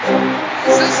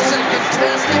As this is a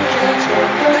contested catch. Now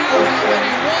how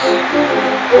many?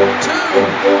 1, 2, 3.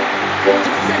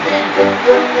 That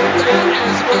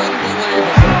is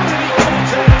unbelievable. Did he catch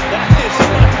it? That is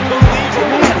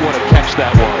unbelievable. Man, what a catch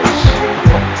that was.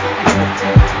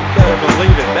 Gotta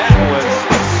believe it. That was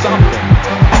something.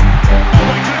 Oh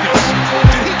my goodness.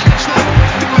 Did he catch that?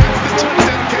 That's the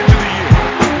touchdown catch of the year.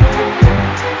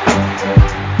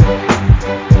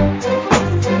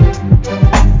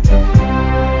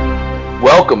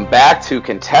 Welcome back to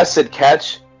Contested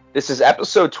Catch. This is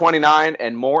episode 29,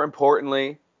 and more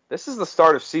importantly, this is the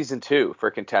start of season 2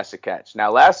 for Contested Catch.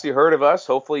 Now, last you heard of us,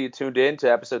 hopefully you tuned in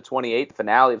to episode 28, the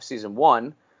finale of season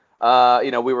 1.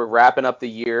 We were wrapping up the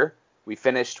year. We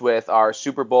finished with our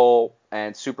Super Bowl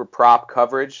and Super Prop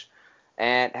coverage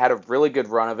and had a really good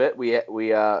run of it. We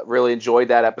really enjoyed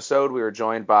that episode. We were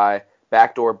joined by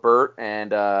Backdoor Bert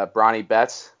and Bronny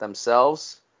Betts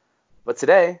themselves. But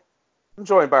today, I'm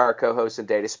joined by our co-host and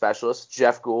data specialist,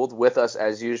 Jeff Gould, with us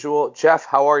as usual. Jeff,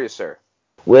 how are you, sir?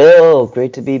 Will,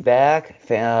 great to be back.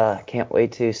 Can't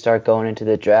wait to start going into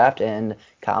the draft and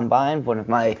combine, one of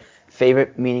my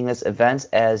favorite meaningless events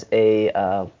as a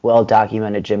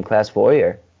well-documented gym class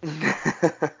warrior.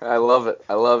 I love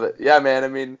it. Yeah, man, I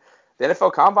mean, the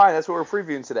NFL Combine, that's what we're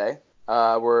previewing today.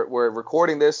 We're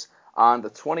recording this on the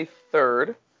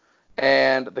 23rd.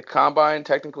 And the Combine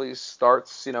technically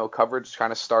starts, coverage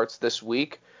kind of starts this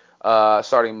week,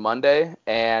 starting Monday.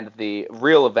 And the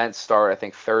real events start, I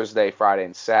think, Thursday, Friday,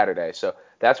 and Saturday. So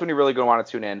that's when you're really going to want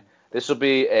to tune in. This will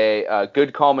be a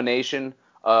good culmination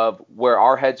of where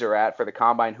our heads are at for the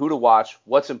Combine, who to watch,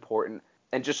 what's important.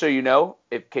 And just so you know,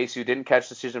 in case you didn't catch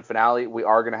the season finale, we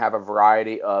are going to have a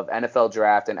variety of NFL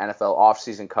draft and NFL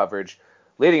offseason coverage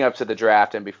leading up to the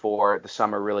draft and before the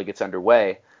summer really gets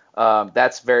underway.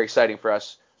 That's very exciting for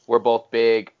us. We're both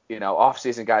big,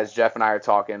 off-season guys. Jeff and I are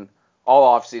talking all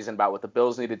off-season about what the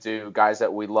Bills need to do, guys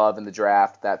that we love in the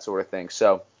draft, that sort of thing.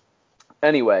 So,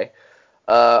 anyway,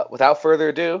 without further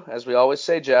ado, as we always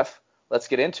say, Jeff, let's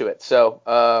get into it.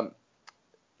 So,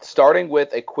 starting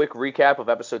with a quick recap of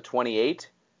episode 28.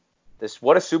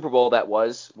 What a Super Bowl that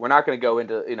was. We're not going to go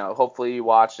into, hopefully you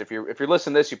watched. If you're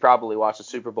listening to this, you probably watched the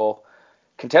Super Bowl.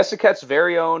 Contested Catch's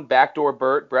very own Backdoor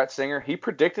Bert, Brett Singer, he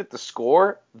predicted the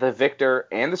score, the victor,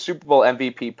 and the Super Bowl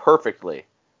MVP perfectly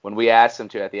when we asked him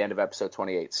to at the end of episode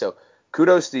 28. So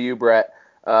kudos to you, Brett.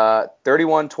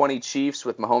 31-20 Chiefs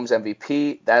with Mahomes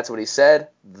MVP. That's what he said.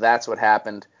 That's what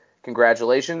happened.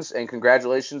 Congratulations, and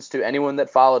congratulations to anyone that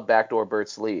followed Backdoor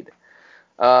Bert's lead.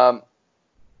 Now,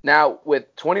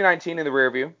 with 2019 in the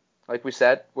rearview, like we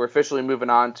said, we're officially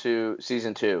moving on to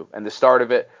season 2 and the start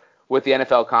of it with the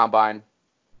NFL Combine.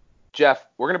 Jeff,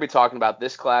 we're going to be talking about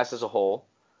this class as a whole,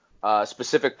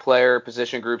 specific player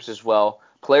position groups as well,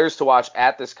 players to watch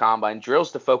at this combine,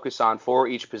 drills to focus on for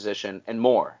each position, and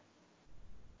more.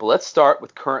 But let's start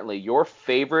with currently your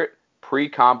favorite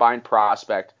pre-combine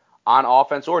prospect on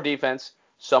offense or defense,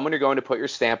 someone you're going to put your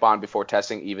stamp on before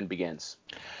testing even begins.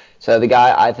 So the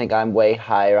guy I think I'm way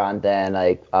higher on than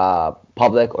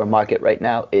public or market right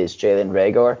now is Jalen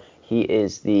Reagor. He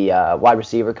is the wide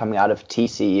receiver coming out of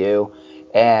TCU.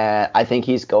 And I think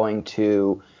he's going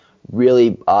to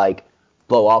really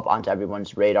blow up onto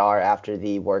everyone's radar after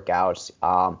the workouts.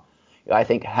 I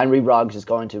think Henry Ruggs is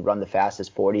going to run the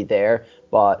fastest 40 there,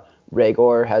 but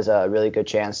Reagor has a really good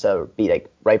chance to be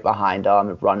right behind him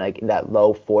and run in that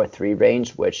low 4.3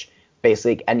 range, which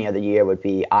basically any other year would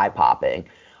be eye-popping.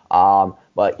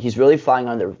 But he's really flying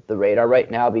under the radar right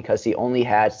now because he only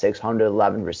had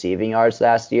 611 receiving yards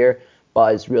last year.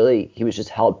 But he was just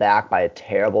held back by a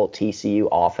terrible TCU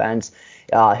offense.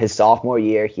 His sophomore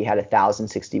year, he had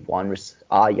 1,061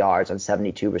 yards on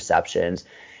 72 receptions.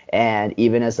 And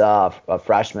even as a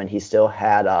freshman, he still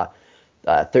had a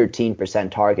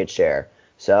 13% target share.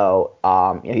 So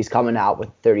he's coming out with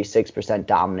 36%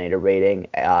 dominator rating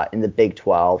in the Big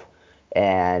 12.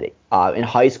 And in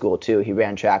high school, too, he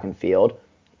ran track and field.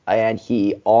 And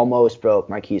he almost broke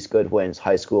Marquise Goodwin's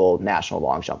high school national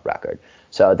long jump record.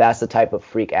 So that's the type of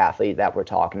freak athlete that we're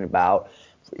talking about.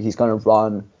 He's going to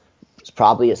run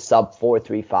probably a sub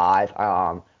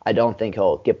 4.35. I don't think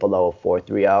he'll get below a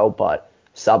 4.30, but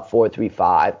sub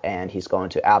 4.35, and he's going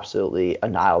to absolutely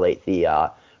annihilate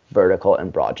the vertical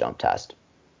and broad jump test.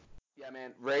 Yeah,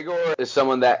 man, Reagor is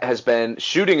someone that has been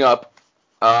shooting up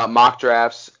mock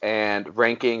drafts and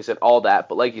rankings and all that,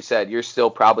 but like you said, you're still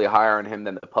probably higher on him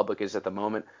than the public is at the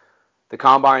moment. The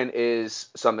Combine is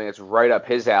something that's right up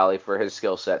his alley for his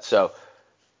skill set. So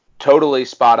totally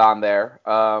spot on there.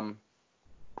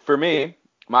 For me,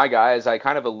 my guy, as I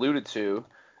kind of alluded to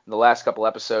in the last couple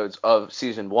episodes of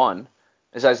Season 1,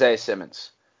 is Isaiah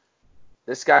Simmons.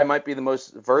 This guy might be the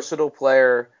most versatile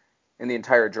player in the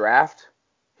entire draft.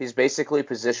 He's basically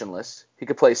positionless. He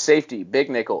could play safety, big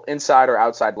nickel, inside or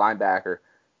outside linebacker,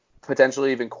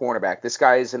 potentially even cornerback. This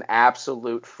guy is an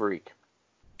absolute freak.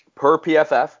 Per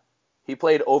PFF, he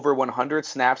played over 100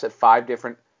 snaps at 5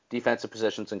 different defensive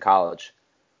positions in college.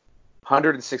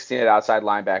 116 at outside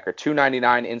linebacker,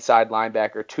 299 inside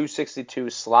linebacker, 262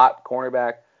 slot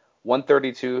cornerback,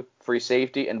 132 free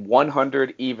safety, and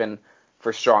 100 even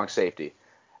for strong safety.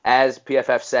 As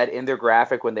PFF said in their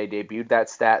graphic when they debuted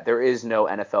that stat, there is no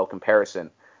NFL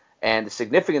comparison. And the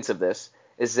significance of this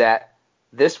is that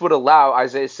this would allow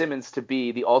Isaiah Simmons to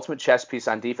be the ultimate chess piece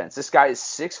on defense. This guy is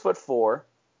 6'4",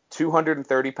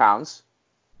 230 pounds.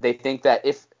 They think that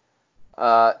if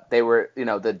they were,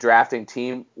 the drafting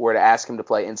team were to ask him to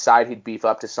play inside, he'd beef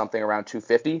up to something around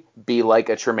 250, be like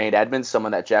a Tremaine Edmonds,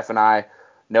 someone that Jeff and I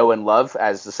know and love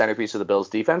as the centerpiece of the Bills'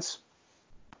 defense.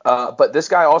 But this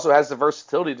guy also has the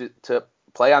versatility to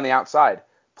play on the outside,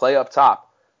 play up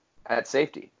top at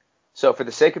safety. So for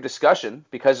the sake of discussion,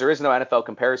 because there is no NFL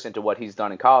comparison to what he's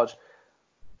done in college,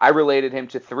 I related him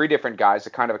to 3 different guys,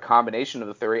 a kind of a combination of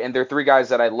the 3, and they're 3 guys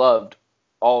that I loved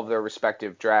all of their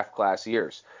respective draft class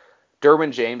years.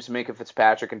 Derwin James, Minkah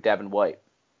Fitzpatrick, and Devin White.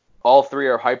 All 3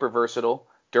 are hyper versatile.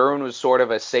 Derwin was sort of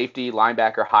a safety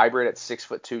linebacker hybrid at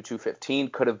 6'2", 215,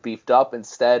 could have beefed up.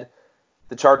 Instead,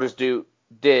 the Chargers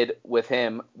did with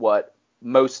him what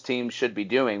most teams should be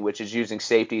doing, which is using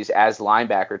safeties as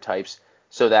linebacker types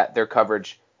so that their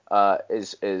coverage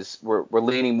we're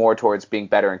leaning more towards being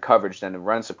better in coverage than in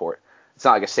run support. It's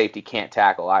not like a safety can't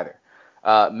tackle either.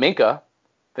 Minkah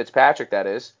Fitzpatrick, that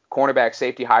is, cornerback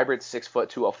safety hybrid, 6',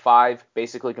 205,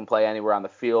 basically can play anywhere on the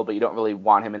field, but you don't really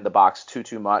want him in the box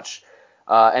too much.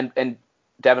 And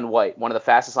Devin White, one of the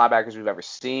fastest linebackers we've ever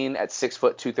seen at 6',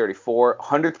 234,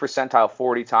 100th percentile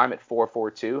 40 time at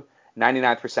 4.42,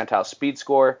 99th percentile speed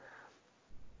score.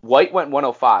 White went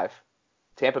 105.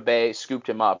 Tampa Bay scooped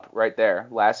him up right there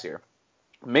last year.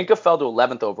 Minkah fell to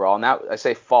 11th overall. Now I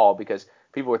say fall because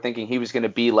people were thinking he was going to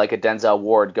be like a Denzel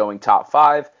Ward going top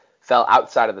 5, fell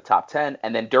outside of the top 10,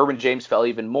 and then Derwin James fell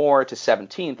even more to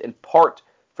 17th, in part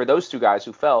for those 2 guys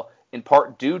who fell, in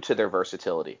part due to their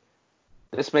versatility.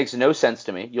 This makes no sense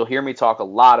to me. You'll hear me talk a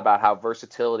lot about how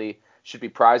versatility should be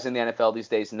prized in the NFL these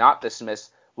days, not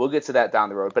dismissed. We'll get to that down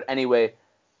the road. But anyway,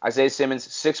 Isaiah Simmons,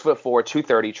 6'4",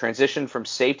 230, transitioned from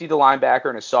safety to linebacker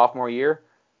in his sophomore year,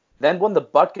 then won the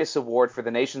Butkus Award for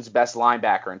the nation's best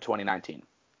linebacker in 2019.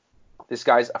 This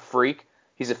guy's a freak.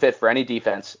 He's a fit for any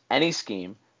defense, any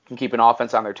scheme. Can keep an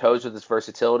offense on their toes with his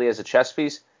versatility as a chess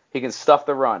piece. He can stuff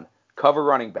the run, cover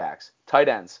running backs, tight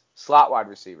ends, slot wide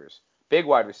receivers, big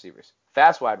wide receivers,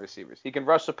 fast wide receivers. He can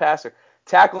rush the passer,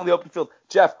 tackle in the open field.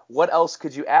 Jeff, what else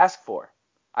could you ask for?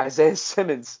 Isaiah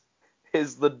Simmons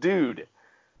is the dude.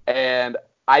 And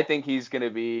I think he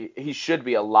should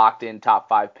be a locked-in top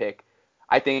 5 pick.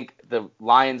 I think the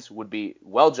Lions would be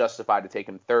well justified to take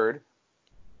him 3rd.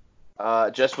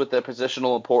 Just with the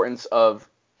positional importance of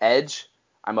edge,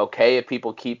 I'm okay if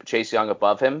people keep Chase Young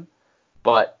above him.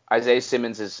 But Isaiah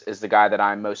Simmons is the guy that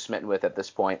I'm most smitten with at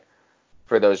this point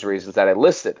for those reasons that I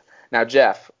listed. Now,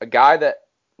 Jeff, a guy that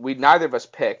neither of us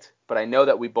picked, but I know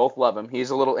that we both love him. He's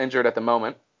a little injured at the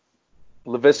moment.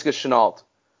 Laviska Shenault,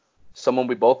 someone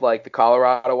we both like, the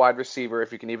Colorado wide receiver,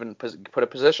 if you can even put a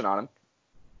position on him.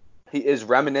 He is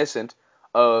reminiscent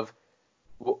of,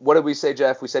 what did we say,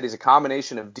 Jeff? We said he's a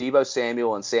combination of Deebo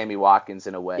Samuel and Sammy Watkins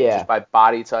in a way, just by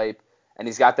body type, and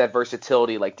he's got that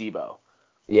versatility like Deebo.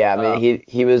 Yeah, I mean,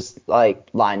 he was like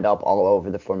lined up all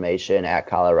over the formation at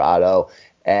Colorado,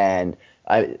 and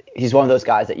he's one of those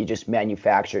guys that you just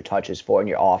manufacture touches for in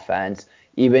your offense.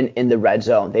 Even in the red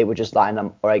zone, they would just line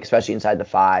them, or like especially inside the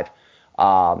 5,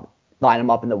 line him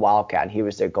up in the wildcat, and he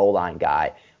was their goal line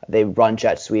guy. They run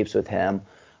jet sweeps with him.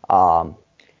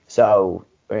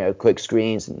 Quick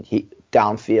screens, and he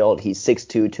downfield. He's 6'2",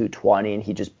 220, and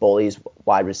he just bullies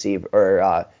wide receiver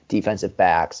or defensive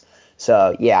backs.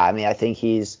 So yeah, I mean, I think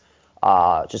he's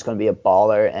just going to be a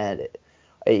baller, and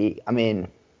I mean,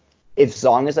 if as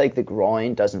long as like the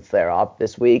groin doesn't flare up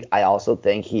this week, I also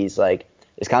think he's like,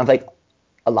 it's kind of like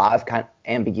a lot of kind of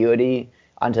ambiguity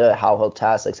onto how he'll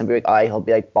test. Like some people are like, he'll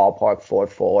be like ballpark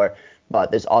 4.4, but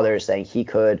there's others saying he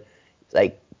could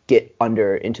like get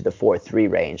under into the 4.3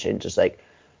 range and just like,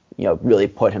 really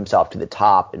put himself to the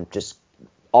top and just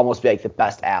almost be like the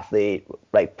best athlete,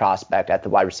 like prospect at the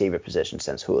wide receiver position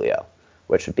since Julio,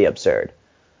 which would be absurd.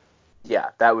 Yeah,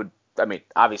 that would, I mean,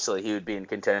 obviously he would be in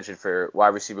contention for wide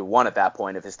receiver 1 at that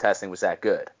point if his testing was that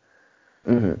good.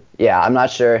 Mm-hmm. Yeah, I'm not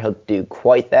sure he'll do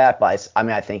quite that, but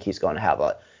I think he's going to have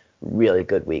a really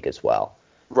good week as well.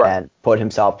 Right. And put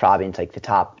himself probably into like the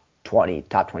top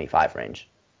top 25 range.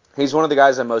 He's one of the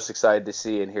guys I'm most excited to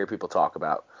see and hear people talk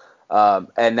about.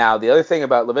 And now the other thing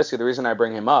about Laviska, the reason I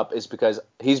bring him up is because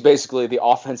he's basically the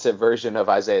offensive version of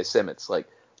Isaiah Simmons. Like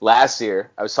last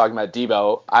year, I was talking about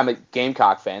Debo. I'm a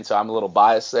Gamecock fan, so I'm a little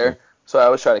biased there. So I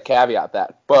always try to caveat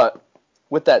that. But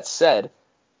with that said,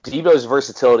 Debo's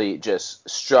versatility just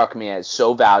struck me as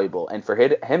so valuable. And for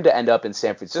him to end up in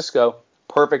San Francisco,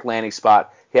 perfect landing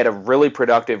spot. He had a really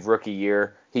productive rookie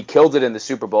year. He killed it in the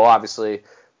Super Bowl, obviously,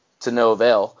 to no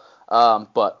avail.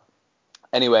 But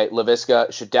anyway,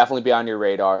 Laviska should definitely be on your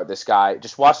radar. This guy,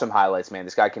 just watch some highlights, man.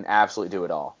 This guy can absolutely do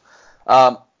it all.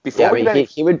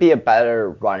 He would be a better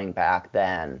running back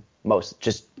than most.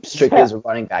 Just strictly as a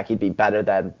running back, he'd be better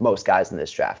than most guys in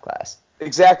this draft class.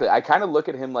 Exactly. I kind of look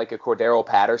at him like a Cordero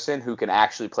Patterson who can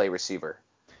actually play receiver.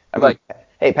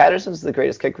 Hey, Patterson's the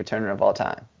greatest kick returner of all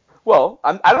time. Well,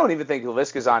 I don't even think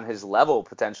Laviska's on his level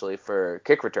potentially for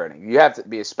kick returning. You have to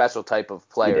be a special type of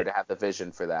player to have the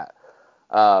vision for that.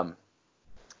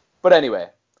 But anyway,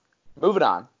 moving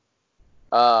on.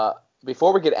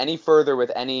 Before we get any further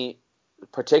with any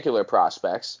particular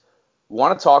prospects, we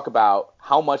want to talk about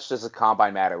how much does the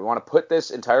combine matter. We want to put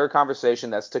this entire conversation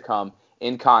that's to come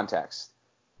in context.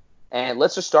 And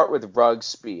let's just start with Ruggs'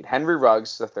 speed. Henry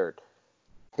Ruggs III.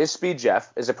 His speed,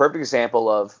 Jeff, is a perfect example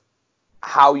of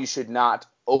how you should not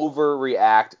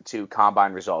overreact to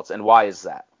combine results. And why is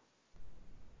that?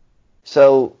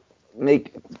 So we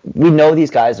know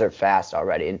these guys are fast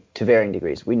already to varying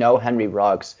degrees. We know Henry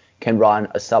Ruggs can run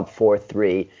a sub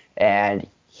 4.3, and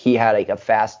he had like a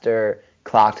faster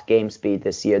clocked game speed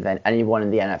this year than anyone in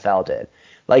the NFL did.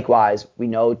 Likewise, we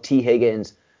know T.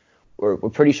 Higgins, we're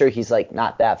pretty sure he's like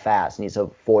not that fast, and he's a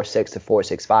 4.6 to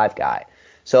 4.65 guy.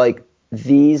 So like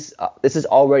this is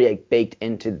already like baked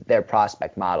into their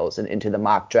prospect models and into the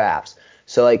mock drafts.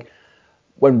 So like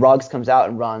when Ruggs comes out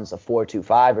and runs a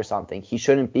 4.25 or something, he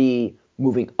shouldn't be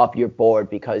moving up your board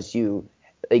because he ran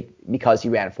a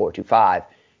 4.25.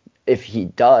 If he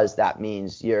does, that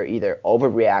means you're either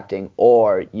overreacting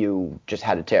or you just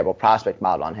had a terrible prospect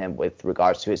model on him with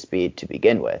regards to his speed to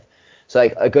begin with. So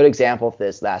like a good example of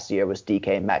this last year was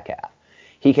DK Metcalf.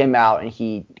 He came out and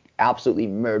he absolutely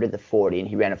murdered the 40, and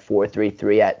he ran a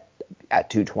 4.33 at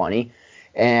 220,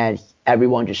 and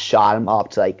everyone just shot him up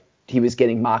to like he was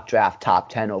getting mock draft top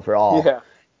 10 overall. Yeah.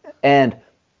 And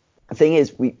the thing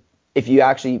is, if you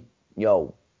actually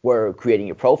were creating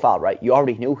your profile right, you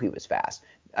already knew he was fast.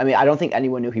 I mean, I don't think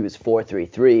anyone knew he was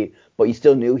 4.33, but you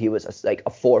still knew he was a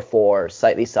 4.4,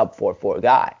 slightly sub 4.4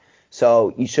 guy.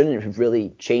 So you shouldn't have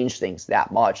really changed things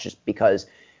that much just because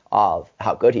of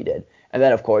how good he did. And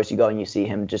then, of course, you go and you see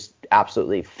him just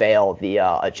absolutely fail the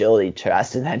agility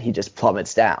test, and then he just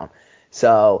plummets down.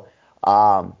 So,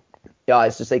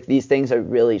 it's just like these things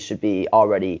should be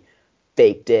already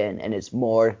baked in, and it's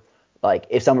more like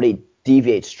if somebody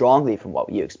deviates strongly from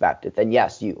what you expected, then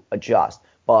yes, you adjust.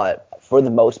 But for the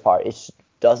most part, it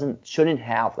shouldn't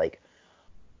have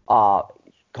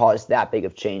caused that big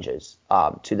of changes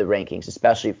to the rankings,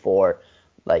 especially for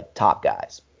like top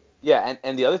guys. Yeah,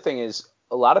 and the other thing is,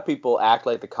 a lot of people act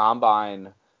like the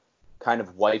combine kind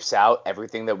of wipes out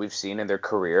everything that we've seen in their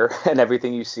career and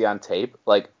everything you see on tape.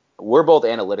 Like, we're both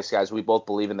analytics guys. We both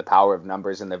believe in the power of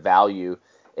numbers and the value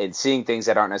in seeing things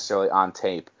that aren't necessarily on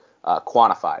tape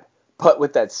quantified. But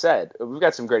with that said, we've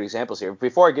got some great examples here.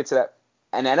 Before I get to that,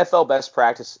 an NFL best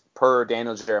practice per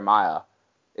Daniel Jeremiah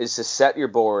is to set your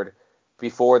board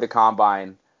before the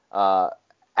combine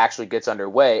actually gets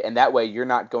underway, and that way you're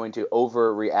not going to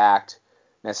overreact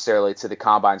necessarily to the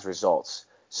combine's results.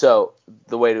 So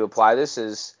the way to apply this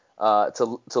is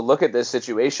to look at this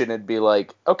situation and be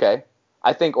like, okay,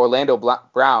 I think Orlando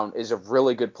Brown is a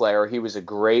really good player. He was a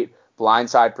great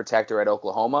blindside protector at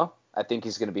Oklahoma. I think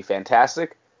he's going to be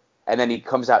fantastic. And then he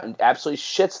comes out and absolutely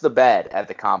shits the bed at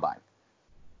the combine.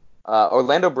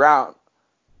 Orlando Brown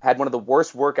had one of the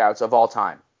worst workouts of all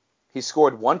time. He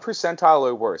scored 1 percentile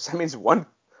or worse. That means 1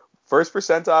 first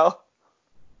percentile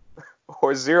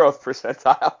or 0th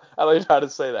percentile. I don't know how to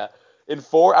say that. In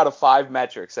 4 out of 5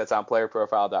 metrics, that's on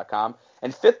playerprofile.com.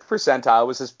 And 5th percentile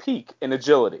was his peak in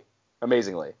agility,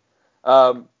 amazingly.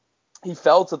 He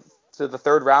fell to the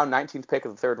third round, 19th pick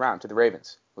of the third round, to the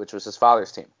Ravens, which was his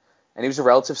father's team. And he was a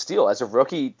relative steal. As a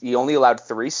rookie, he only allowed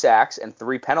 3 sacks and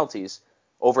 3 penalties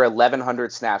over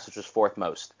 1,100 snaps, which was 4th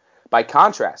most. By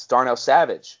contrast, Darnell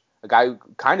Savage, a guy who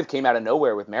kind of came out of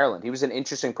nowhere with Maryland. He was an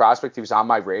interesting prospect. He was on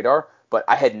my radar, but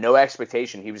I had no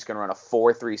expectation he was going to run a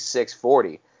 4.36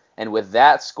 40. And with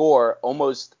that score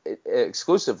almost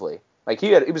exclusively, like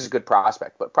he was a good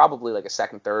prospect, but probably like a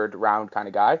second, third round kind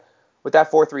of guy. With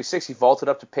that 4.36, he vaulted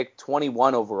up to pick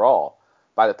 21 overall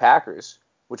by the Packers,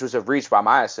 which was a reach by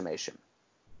my estimation.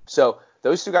 So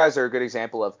those two guys are a good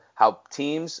example of how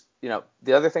teams,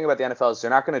 the other thing about the NFL is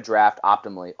they're not going to draft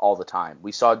optimally all the time.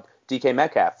 We saw DK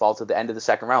Metcalf fall to the end of the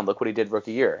second round. Look what he did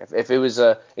rookie year. If it was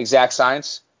exact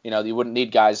science, you wouldn't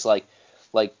need guys like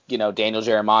Daniel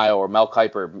Jeremiah or Mel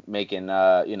Kiper making,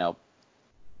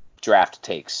 draft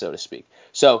takes, so to speak.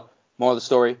 So, moral of the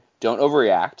story, don't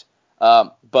overreact.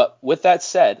 But with that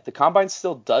said, the combine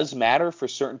still does matter for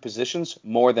certain positions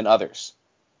more than others.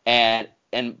 And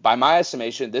by my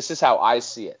estimation, this is how I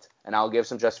see it. And I'll give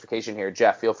some justification here.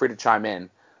 Jeff, feel free to chime in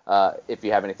if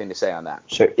you have anything to say on that.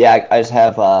 Sure. Yeah, I just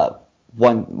have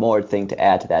one more thing to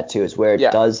add to that too. Is where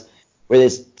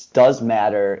this does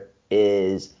matter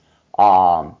is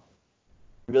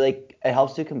really it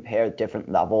helps to compare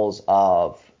different levels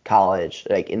of college,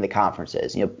 like in the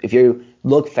conferences. If you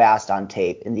look fast on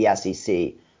tape in the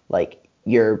SEC, like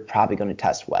you're probably going to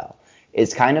test well.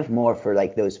 It's kind of more for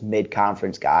like those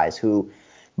mid-conference guys who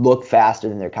look faster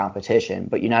than their competition,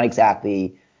 but you're not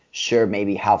exactly sure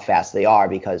maybe how fast they are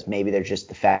because maybe they're just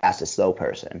the fastest slow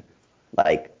person.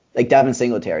 Like Devin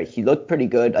Singletary, he looked pretty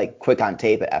good, like quick on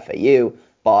tape at FAU,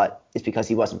 but it's because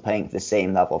he wasn't playing the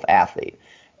same level of athlete.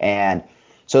 And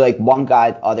so like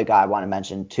other guy I want to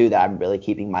mention too that I'm really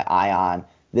keeping my eye on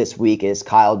this week is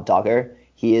Kyle Duggar.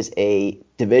 He is a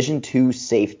Division II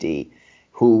safety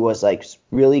who was like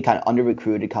really kind of under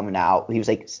recruited coming out. I think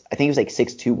he was like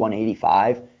 6'2",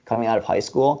 185 coming out of high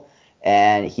school,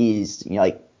 and he's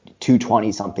like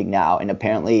 220 something now. And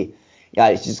apparently,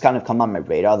 he's just kind of come on my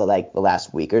radar the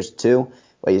last week or two.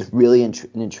 But he's really an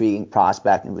intriguing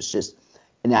prospect and was just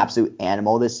an absolute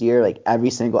animal this year. Like every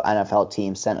single NFL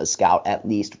team sent a scout at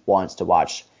least once to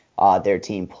watch their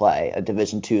team play, a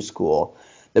Division II school.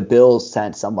 The Bills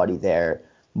sent somebody there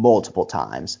multiple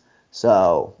times.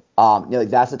 So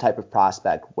that's the type of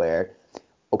prospect where,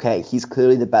 okay, he's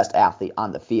clearly the best athlete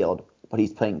on the field, but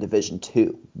he's playing Division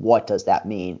II. What does that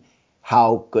mean?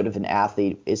 How good of an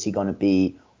athlete is he going to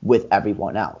be with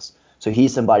everyone else? So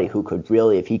he's somebody who could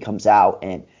really, if he comes out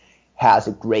and has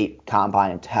a great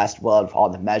combine and test well of all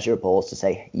the measurables, to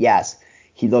say, yes,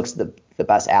 he looks the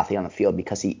best athlete on the field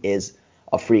because he is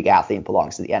a freak athlete and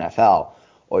belongs to the NFL.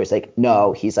 Or he's like,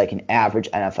 no, he's like an average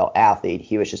NFL athlete.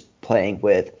 He was just playing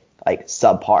with like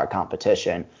subpar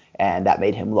competition, and that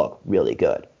made him look really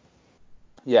good.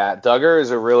 Yeah, Duggar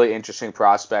is a really interesting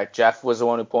prospect. Jeff was the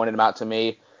one who pointed him out to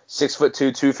me. 6'2",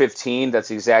 215. That's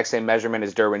the exact same measurement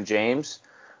as Derwin James.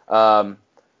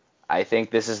 I think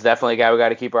this is definitely a guy we got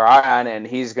to keep our eye on, and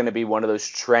he's going to be one of those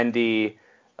trendy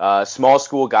small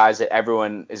school guys that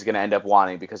everyone is going to end up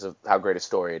wanting because of how great a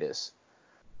story it is.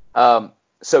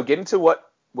 So getting to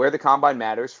where the combine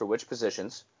matters for which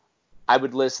positions, I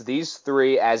would list these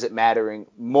three as it mattering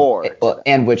more.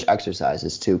 And which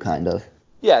exercises too, kind of.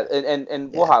 Yeah,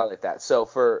 and we'll highlight that. So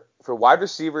for wide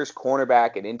receivers,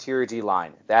 cornerback, and interior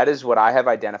D-line, that is what I have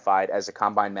identified as a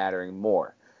combine mattering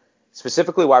more.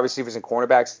 Specifically wide receivers and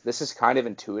cornerbacks, this is kind of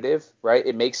intuitive, right?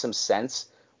 It makes some sense.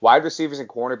 Wide receivers and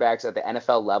cornerbacks at the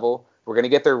NFL level, we're going to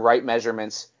get their right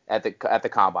measurements at the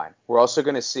combine. We're also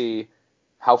going to see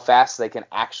how fast they can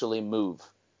actually move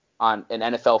on an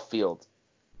NFL field.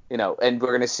 And we're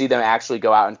going to see them actually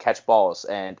go out and catch balls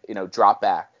and, drop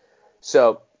back.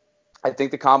 So I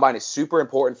think the combine is super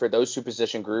important for those two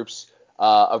position groups.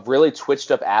 A really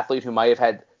twitched up athlete who might have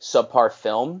had subpar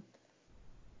film.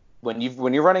 When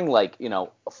you're running like, a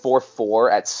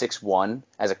 4.4 at 6'1"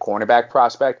 as a cornerback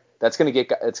prospect, it's going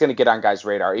to get on guys'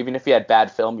 radar. Even if you had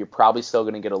bad film, you're probably still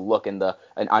going to get a look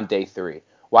on day 3.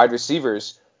 Wide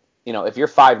receivers, if you're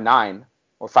 5'9"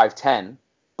 or 5'10",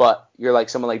 but you're like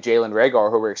someone like Jalen Reagor,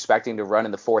 who we're expecting to run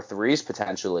in the 4.3s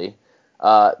potentially,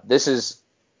 this is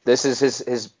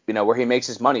his where he makes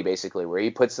his money, basically, where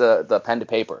he puts the pen to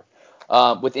paper.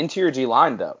 With interior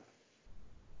D-line, though,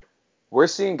 we're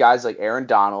seeing guys like Aaron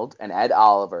Donald and Ed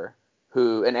Oliver,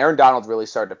 and Aaron Donald really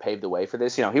started to pave the way for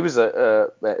this. He was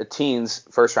a teens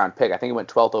first-round pick. I think he went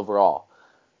 12th overall.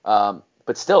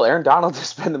 But still, Aaron Donald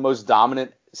has been the most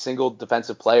dominant single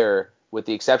defensive player, with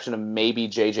the exception of maybe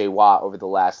J.J. Watt over the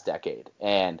last decade.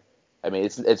 And, I mean,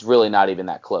 it's really not even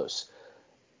that close.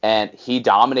 And he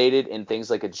dominated in things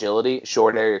like agility,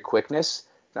 short area quickness,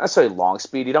 not necessarily long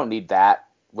speed. You don't need that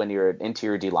when you're an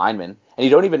interior D lineman. And you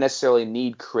don't even necessarily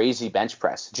need crazy bench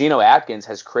press. Geno Atkins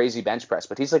has crazy bench press,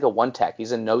 but he's like a one tech.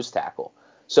 He's a nose tackle.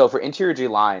 So for interior D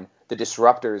line, the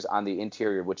disruptors on the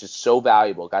interior, which is so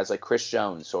valuable, guys like Chris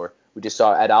Jones, or we just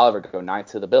saw Ed Oliver go 9th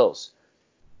to the Bills.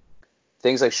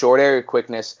 Things like short area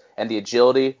quickness and the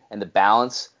agility and the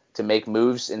balance to make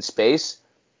moves in space.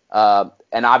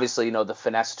 And obviously, the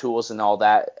finesse tools and all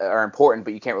that are important,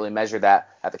 but you can't really measure that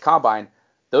at the combine.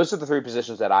 Those are the 3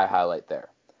 positions that I highlight there.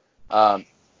 Um,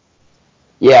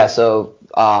 Yeah, so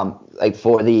like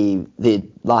for the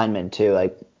linemen too,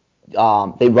 like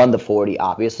they run the 40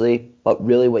 obviously, but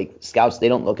really like scouts they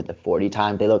don't look at the 40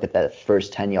 time, they look at that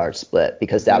first 10-yard split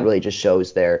because that mhm. really just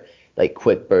shows their like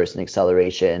quick burst and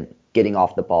acceleration, getting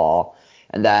off the ball,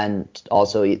 and then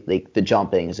also like the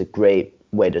jumping is a great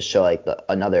way to show like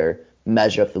another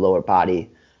measure of the lower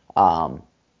body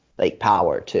like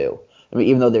power too. I mean,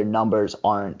 even though their numbers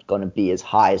aren't going to be as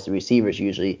high as the receivers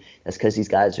usually, that's because these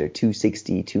guys are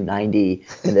 260, 290,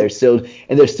 and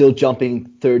they're still jumping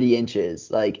 30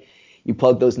 inches. Like you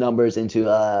plug those numbers into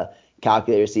a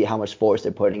calculator, see how much force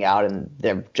they're putting out, and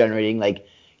they're generating like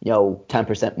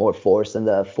 10% more force than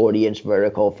the 40-inch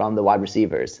vertical from the wide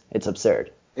receivers. It's absurd.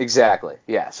 Exactly.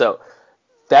 Yeah. So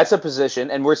that's a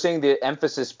position, and we're seeing the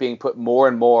emphasis being put more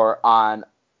and more on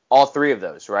all three of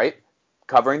those, right?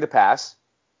 Covering the pass,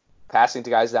 passing to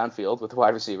guys downfield with the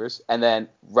wide receivers, and then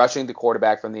rushing the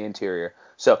quarterback from the interior.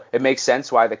 So it makes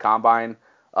sense why the combine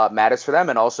matters for them,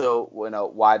 and also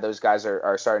why those guys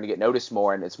are starting to get noticed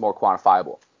more, and it's more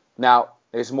quantifiable. Now,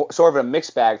 there's sort of a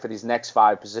mixed bag for these next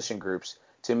 5 position groups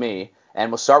to me,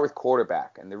 and we'll start with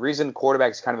quarterback. And the reason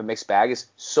quarterback is kind of a mixed bag is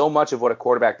so much of what a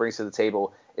quarterback brings to the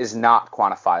table is not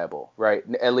quantifiable, right?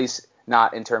 At least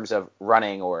not in terms of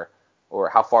running or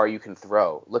how far you can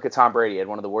throw. Look at Tom Brady. He had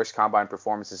one of the worst combine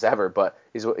performances ever, but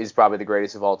he's probably the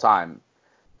greatest of all time,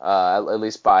 at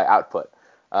least by output.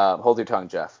 Hold your tongue,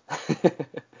 Jeff.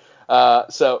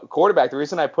 So quarterback, the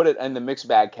reason I put it in the mixed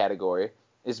bag category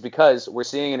is because we're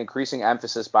seeing an increasing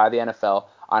emphasis by the NFL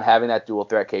on having that dual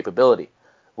threat capability.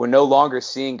 We're no longer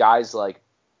seeing guys like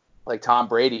Tom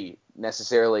Brady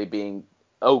necessarily being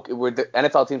okay. Where the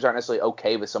NFL teams aren't necessarily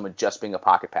okay with someone just being a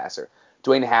pocket passer.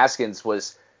 Dwayne Haskins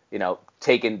was,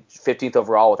 taken 15th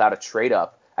overall without a trade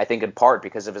up. I think in part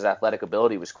because of his athletic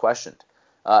ability was questioned.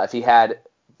 If he had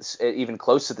even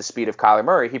close to the speed of Kyler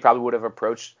Murray, he probably would have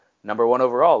approached number 1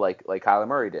 overall like Kyler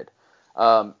Murray did.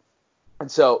 And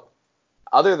so,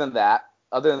 other than that,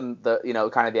 other than the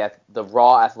kind of the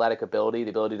raw athletic ability, the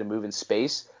ability to move in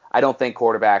space, I don't think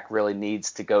quarterback really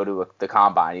needs to go to the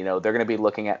combine. They're going to be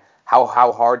looking at how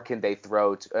hard can they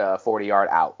throw a 40-yard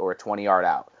out or a 20-yard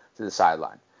out to the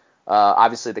sideline.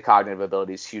 Obviously, the cognitive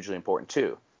ability is hugely important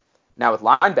too. Now, with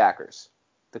linebackers,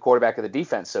 the quarterback of the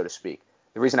defense, so to speak,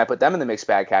 the reason I put them in the mixed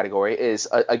bag category is,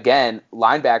 again,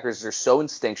 linebackers are so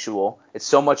instinctual. It's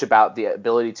so much about the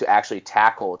ability to actually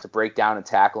tackle, to break down and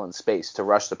tackle in space, to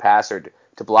rush the passer,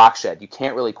 to block shed. You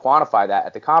can't really quantify that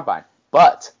at the combine.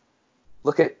 But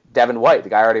look at Devin White, the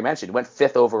guy I already mentioned. He went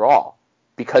 5th overall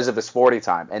because of his 40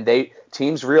 time. And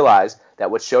teams realized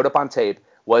that what showed up on tape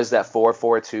was that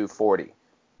 4.42 40.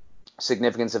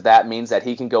 Significance of that means that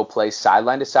he can go play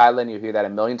sideline to sideline. You hear that a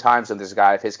million times when there's a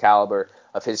guy of his caliber,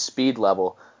 of his speed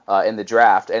level in the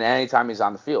draft, and anytime he's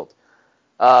on the field.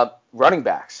 Running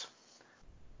backs.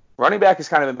 Running back is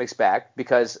kind of a mixed bag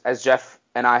because, as Jeff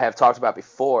and I have talked about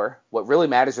before, what really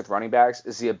matters with running backs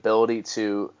is the ability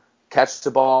to catch the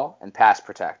ball and pass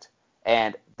protect.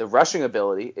 And the rushing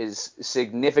ability is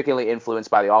significantly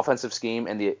influenced by the offensive scheme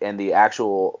and the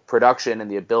actual production and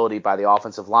the ability by the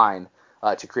offensive line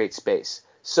to create space.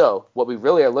 So what we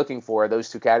really are looking for are those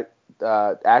two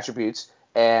attributes,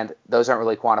 and those aren't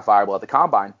really quantifiable at the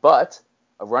combine. But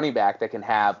a running back that can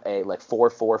have a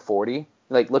 4.4 40,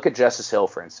 like look at Justice Hill,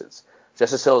 for instance.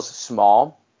 Justice Hill's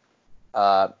small,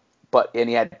 and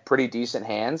he had pretty decent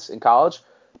hands in college,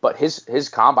 but his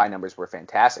combine numbers were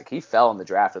fantastic. He fell in the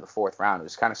draft of the 4th round. It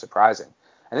was kind of surprising.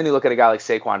 And then you look at a guy like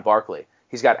Saquon Barkley.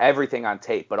 He's got everything on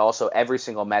tape, but also every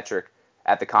single metric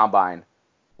at the combine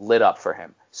lit up for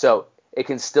him. So it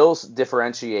can still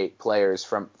differentiate players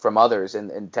from others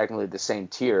in technically the same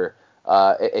tier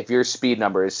if your speed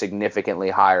number is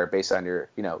significantly higher based on your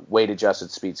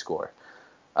weight-adjusted speed score.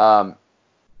 Yeah,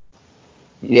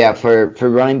 for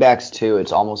running backs too,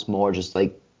 it's almost more just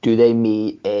like, do they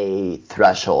meet a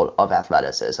threshold of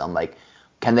athleticism? Like,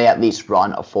 can they at least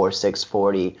run a 4.6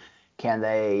 40? Can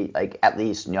they at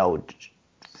least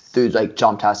through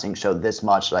jump testing show this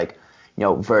much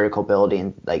vertical ability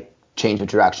and change of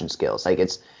direction skills?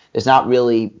 It's not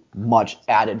really much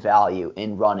added value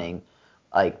in running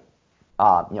a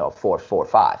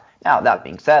 4.45. Now that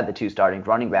being said, the 2 starting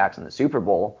running backs in the Super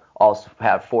Bowl also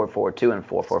have 4.42 and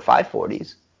 4.45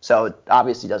 40s, so it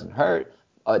obviously doesn't hurt.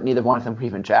 Neither one of them were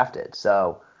even drafted.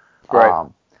 So, Right.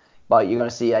 But you're going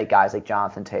to see guys like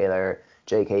Jonathan Taylor,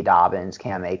 J.K. Dobbins,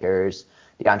 Cam Akers,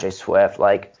 DeAndre Swift.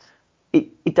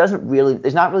 It doesn't really.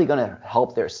 It's not really going to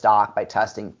help their stock by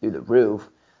testing through the roof.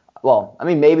 Well, I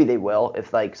mean, maybe they will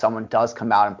if someone does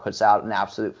come out and puts out an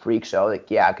absolute freak show. It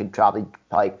could probably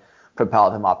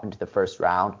propel them up into the 1st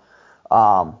round.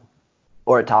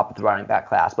 or a top of the running back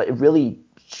class, but it really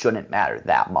shouldn't matter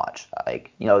that much.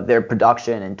 Like, their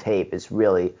production and tape is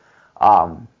really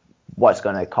what's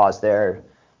going to cause their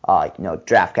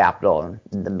draft capital.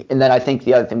 And then I think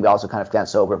the other thing we also kind of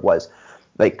glanced over was,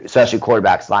 like, especially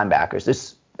quarterbacks,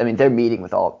 linebackers. They're meeting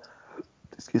with all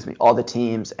the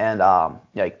teams and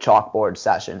like chalkboard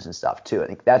sessions and stuff too. I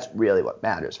think that's really what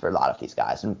matters for a lot of these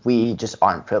guys, and we just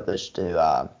aren't privileged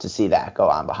to see that go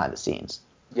on behind the scenes.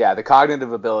 Yeah, the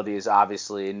cognitive ability is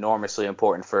obviously enormously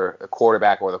important for a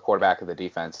quarterback or the quarterback of the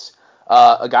defense.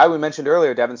 A guy we mentioned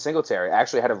earlier, Devin Singletary,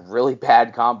 actually had a really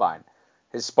bad combine.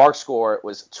 His SPARQ score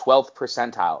was 12th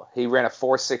percentile. He ran a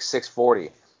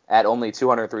 4.6640 at only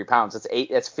 203 pounds. That's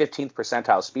 15th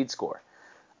percentile speed score.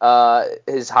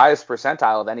 His highest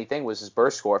percentile of anything was his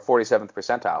burst score, 47th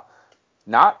percentile.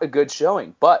 Not a good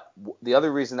showing, but the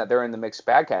other reason that they're in the mixed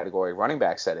bag category, running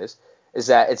back said, is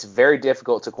that it's very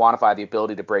difficult to quantify the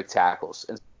ability to break tackles.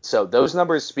 And so those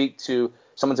numbers speak to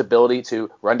someone's ability to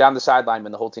run down the sideline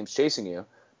when the whole team's chasing you,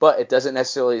 but it doesn't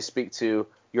necessarily speak to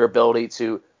your ability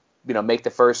to, make the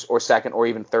first or second or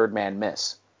even third man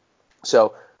miss.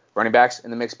 So running backs in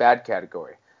the mixed bag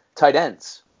category. Tight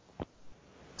ends.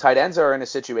 Tight ends are in a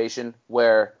situation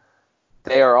where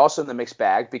they are also in the mixed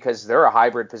bag because they're a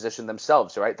hybrid position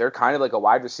themselves, right? They're kind of like a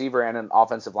wide receiver and an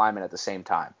offensive lineman at the same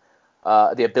time.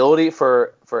 The ability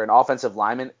for an offensive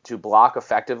lineman to block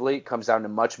effectively comes down to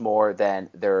much more than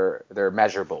their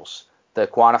measurables, the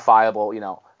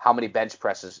quantifiable, how many bench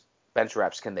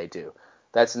reps can they do.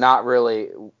 That's not really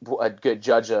a good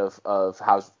judge of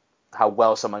how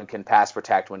well someone can pass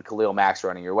protect when Khalil Mack's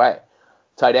running your way.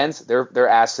 Tight ends, they're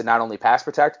asked to not only pass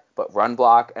protect, but run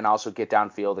block and also get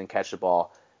downfield and catch the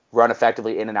ball, run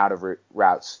effectively in and out of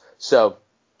routes. So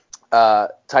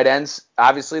tight ends,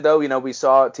 obviously, though, we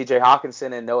saw T.J.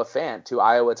 Hawkinson and Noah Fant, two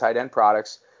Iowa tight end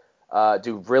products,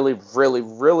 do really, really,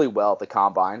 really well at the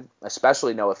combine,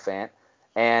 especially Noah Fant.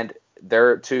 And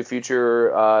they're two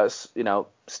future,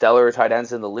 stellar tight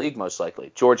ends in the league, most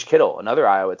likely. George Kittle, another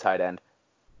Iowa tight end,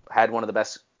 had one of the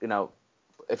best,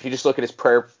 if you just look at his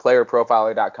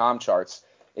playerprofiler.com charts,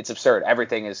 it's absurd.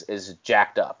 Everything is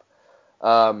jacked up.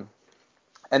 And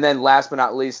then last but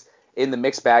not least, in the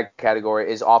mixed bag category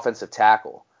is offensive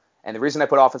tackle. And the reason I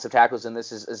put offensive tackles in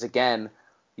this is again,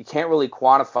 you can't really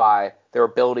quantify their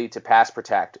ability to pass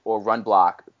protect or run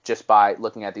block just by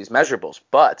looking at these measurables.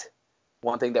 But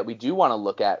one thing that we do want to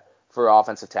look at for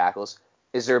offensive tackles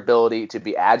is their ability to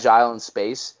be agile in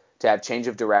space, to have change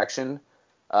of direction,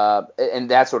 and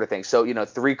that sort of thing. So,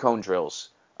 3 cone drills,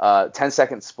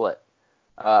 10-second split,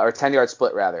 or 10-yard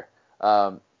split rather,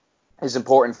 is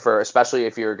important for, especially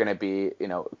if you're going to be,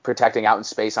 protecting out in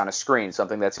space on a screen,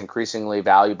 something that's increasingly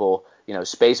valuable.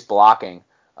 Space blocking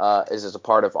is as a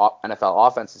part of NFL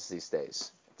offenses these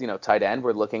days. Tight end,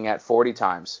 we're looking at 40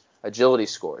 times agility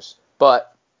scores.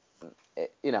 But,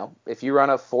 if you run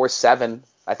a 4.7,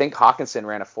 I think Hawkinson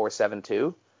ran a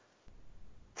 4.7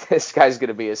 this guy's going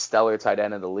to be a stellar tight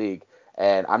end in the league,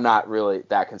 and I'm not really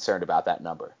that concerned about that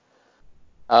number.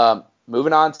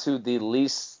 Moving on to the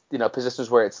least, positions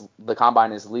where the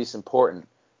combine is least important,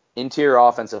 interior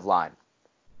offensive line.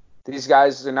 These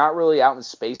guys are not really out in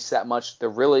space that much. They're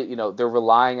really, they're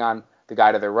relying on the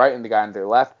guy to their right and the guy to their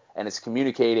left, and it's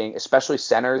communicating, especially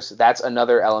centers. That's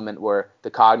another element where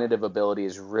the cognitive ability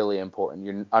is really important,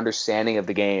 your understanding of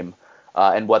the game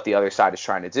and what the other side is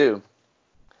trying to do.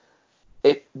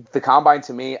 The combine,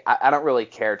 to me, I don't really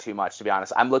care too much, to be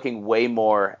honest. I'm looking way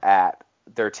more at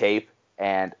their tape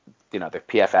and, their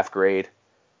PFF grade,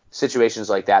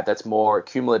 situations like that. That's more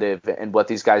cumulative in what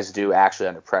these guys do actually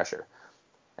under pressure.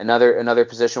 Another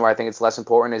position where I think it's less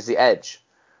important is the edge.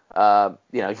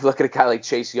 You look at a guy like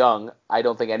Chase Young, I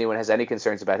don't think anyone has any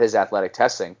concerns about his athletic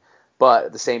testing. But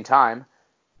at the same time,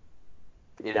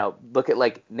 look at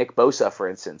like Nick Bosa, for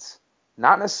instance.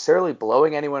 Not necessarily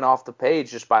blowing anyone off the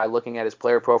page just by looking at his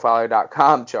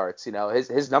playerprofiler.com charts.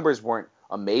 His numbers weren't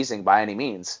amazing by any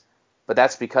means, but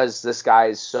that's because this guy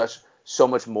is so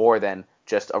much more than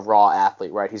just a raw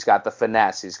athlete, right? He's got the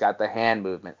finesse, he's got the hand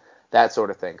movement, that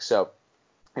sort of thing. So,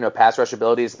 pass rush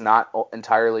ability is not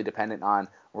entirely dependent on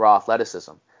raw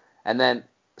athleticism. And then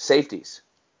safeties.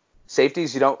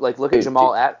 Safeties, you don't look at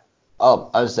Jamal at.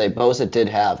 Oh, I would say Bosa did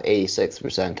have 86th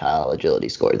percentile agility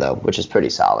score though, which is pretty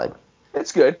solid.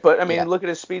 It's good, but look at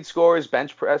his speed score, his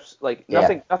bench press,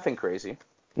 nothing crazy.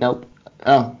 Nope.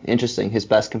 Oh, interesting. His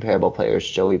best comparable player is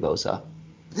Joey Bosa.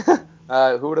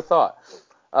 Who would have thought?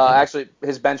 Actually,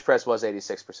 his bench press was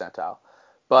 86th percentile,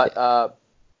 but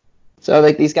so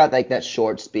he's got that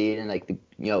short speed and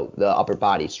the upper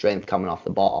body strength coming off the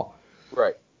ball.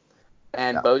 Right.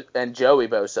 And and Joey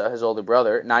Bosa, his older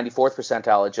brother, 94th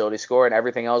percentile agility score, and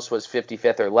everything else was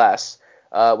 55th or less,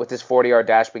 with his 40-yard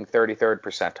dash being 33rd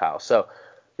percentile. So,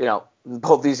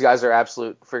 both these guys are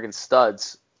absolute freaking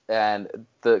studs, and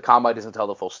the combine doesn't tell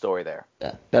the full story there.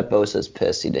 Yeah, bet Bosa's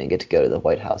pissed he didn't get to go to the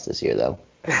White House this year, though.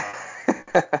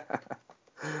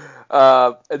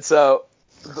 And so,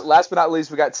 last but not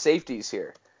least, we got safeties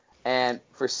here. And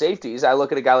for safeties, I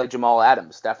look at a guy like Jamal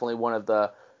Adams, definitely one of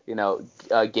the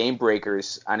game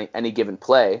breakers on any given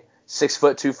play. 6',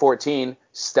 214,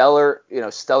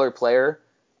 stellar player.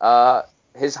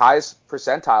 His highest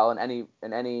percentile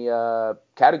in any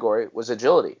category was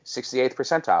agility, 68th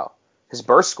percentile. His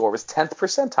burst score was 10th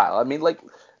percentile. I mean,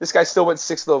 this guy still went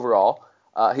 6th overall.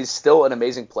 He's still an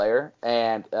amazing player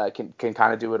and can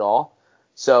kind of do it all.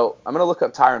 So I'm gonna look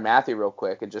up Tyrann Mathieu real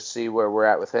quick and just see where we're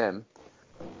at with him.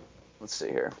 Let's see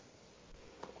here.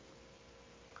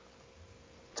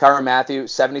 Tyrann Mathieu,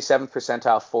 77th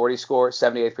percentile 40 score,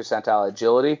 78th percentile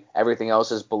agility. Everything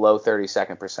else is below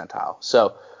 32nd percentile.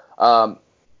 So,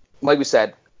 like we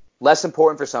said, less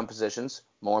important for some positions,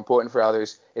 more important for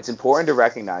others. It's important to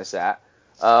recognize that.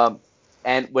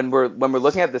 And when we're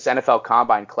looking at this NFL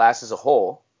Combine class as a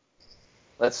whole,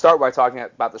 let's start by talking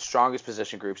about the strongest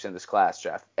position groups in this class,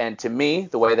 Jeff. And to me,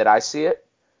 the way that I see it,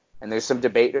 and there's some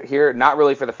debate here, not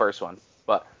really for the first one,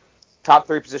 but top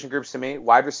 3 position groups to me: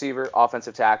 wide receiver,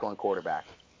 offensive tackle, and quarterback.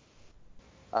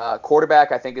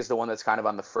 Quarterback, I think, is the one that's kind of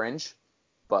on the fringe,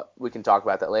 but we can talk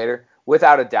about that later.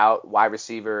 Without a doubt, the wide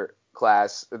receiver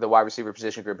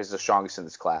position group is the strongest in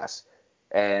this class.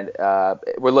 And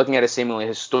we're looking at a seemingly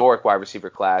historic wide receiver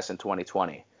class in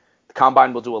 2020. The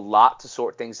Combine will do a lot to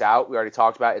sort things out. We already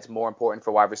talked about it's more important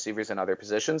for wide receivers than other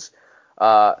positions.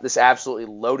 This absolutely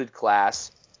loaded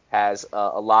class has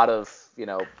a lot of,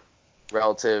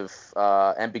 relative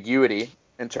ambiguity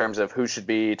in terms of who should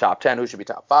be top 10, who should be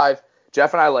top 5.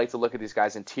 Jeff and I like to look at these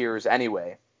guys in tiers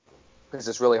anyway, because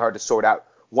it's really hard to sort out.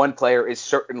 One player is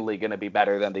certainly going to be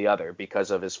better than the other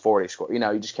because of his 40 score.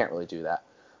 You just can't really do that.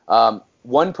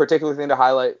 One particular thing to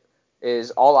highlight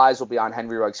is all eyes will be on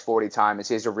Henry Ruggs' 40 time, as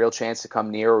he has a real chance to come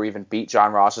near or even beat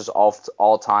John Ross's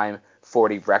all-time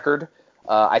 40 record.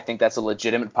 I think that's a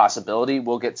legitimate possibility.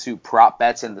 We'll get to prop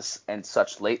bets and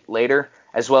such later,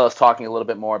 as well as talking a little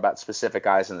bit more about specific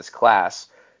guys in this class.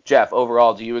 Jeff,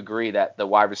 overall, do you agree that the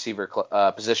wide receiver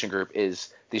position group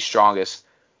is the strongest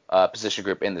position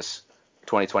group in this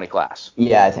 2020 class?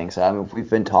 Yeah, I think so. I mean, we've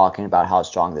been talking about how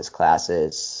strong this class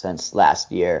is since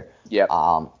last year. Yep.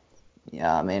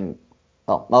 Yeah, I mean,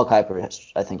 well, Mel Kiper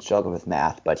has, I think, struggled with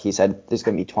math, but he said there's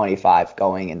going to be 25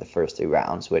 going in the first 3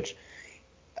 rounds, which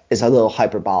is a little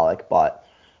hyperbolic, but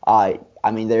I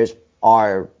mean, there's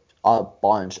a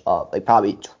bunch of,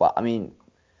 probably 12. I mean,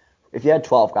 if you had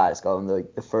 12 guys go in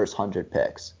the first 100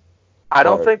 picks, I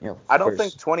don't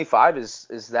think 25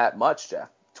 is that much, Jeff.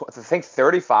 I think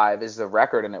 35 is the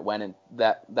record, and it went in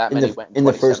that many went in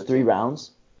the first 3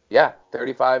 rounds. Yeah,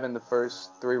 35 in the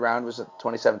first 3 rounds was in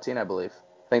 2017, I believe.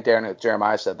 I think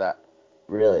Jeremiah said that.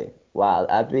 Really? Wow,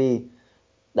 that'd be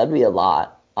a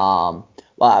lot.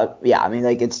 Well, yeah, I mean,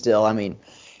 it's still, I mean,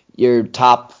 your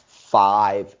top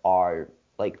 5 are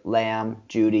Lamb,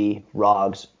 Judy,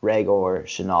 Ruggs, Reagor,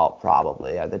 Shenault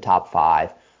probably are the top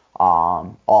 5.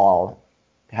 All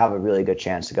have a really good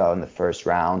chance to go in the first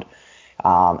round.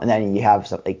 And then you have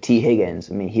something like T. Higgins.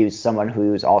 I mean, he was someone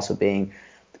who was also being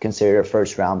considered a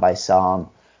first round by some.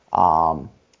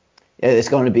 It's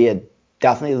going to be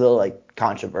definitely a little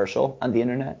controversial on the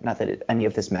internet. Not that any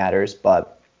of this matters,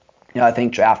 but I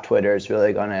think draft Twitter is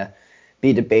really going to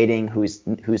be debating who's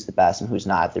the best and who's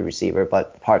not at the receiver.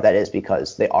 But part of that is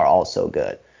because they are all so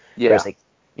good. Yeah. Whereas,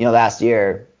 last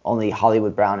year only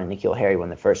Hollywood Brown and N'Keal Harry won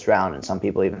the first round, and some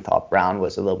people even thought Brown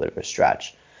was a little bit of a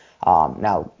stretch.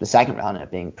 Now the second round ended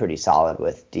up being pretty solid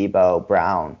with Debo,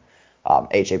 Brown,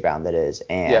 A.J. Brown, that is,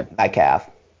 and Metcalf,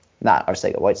 not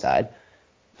Arcega-Whiteside.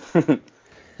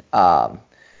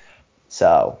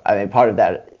 So, I mean, part of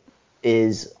that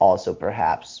is also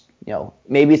perhaps,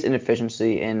 maybe it's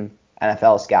inefficiency in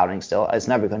NFL scouting still. It's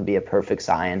never going to be a perfect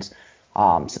science.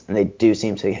 And they do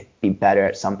seem to be better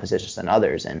at some positions than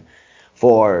others. And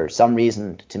for some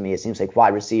reason, to me, it seems like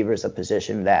wide receiver is a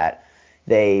position that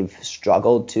they've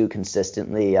struggled to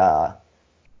consistently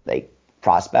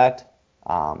prospect.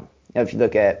 If you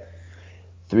look at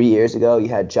 3 years ago, you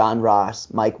had John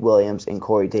Ross, Mike Williams, and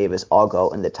Corey Davis all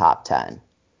go in the top 10.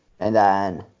 And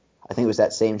then I think it was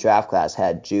that same draft class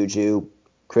had Juju,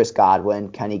 Chris Godwin,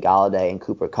 Kenny Galladay, and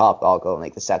Cooper Kupp all go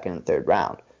in the second and third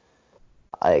round.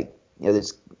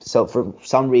 So for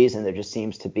some reason there just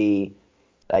seems to be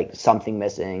something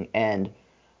missing. And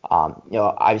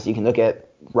obviously you can look at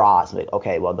Ross, like,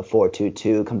 okay, well, the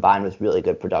 4-2-2 combined with really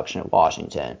good production at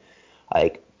Washington.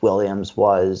 Like, Williams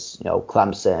was,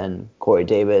 Clemson, Corey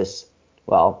Davis.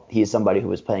 Well, he's somebody who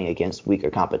was playing against weaker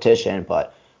competition,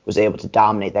 but was able to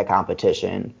dominate that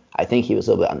competition. I think he was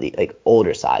a little bit on the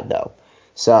older side though.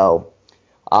 So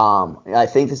I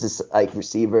think this is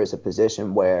receiver is a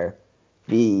position where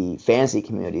the fantasy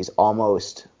community is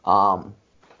almost kind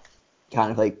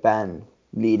of been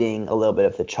leading a little bit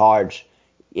of the charge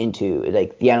into the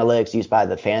analytics used by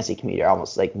the fantasy community are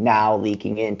almost now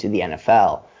leaking into the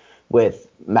NFL with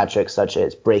metrics such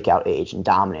as breakout age and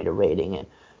dominator rating and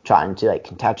trying to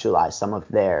contextualize some of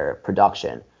their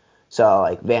production.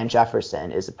 So Van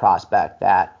Jefferson is a prospect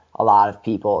that a lot of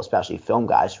people, especially film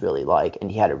guys, really like, and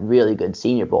he had a really good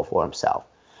Senior Bowl for himself.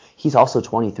 He's also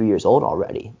 23 years old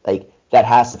already. That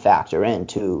has to factor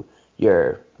into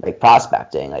your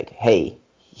prospecting. Hey,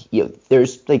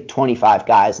 there's 25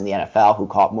 guys in the NFL who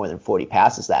caught more than 40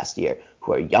 passes last year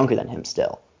who are younger than him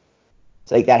still.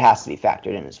 So that has to be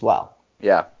factored in as well.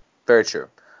 Yeah, very true.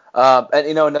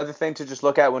 And another thing to just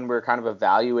look at when we're kind of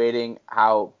evaluating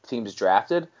how teams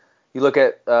drafted, you look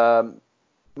at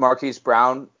Marquise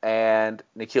Brown and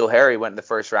N'Keal Harry went in the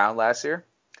first round last year.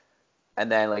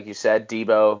 And then, like you said,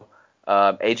 Debo,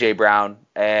 A.J. Brown,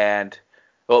 and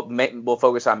we'll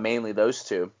focus on mainly those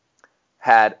two,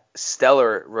 had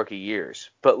stellar rookie years.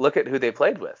 But look at who they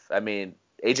played with. I mean,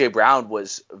 A.J. Brown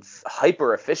was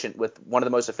hyper efficient with one of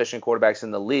the most efficient quarterbacks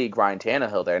in the league, Ryan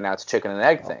Tannehill there. Now it's a chicken and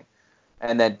egg thing.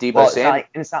 And then Debo Samuel.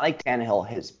 It's not like Tannehill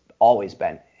has always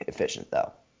been efficient,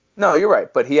 though. No, you're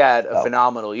right, but he had a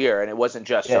phenomenal year, and it wasn't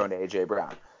just thrown to A.J.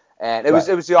 Brown, and it was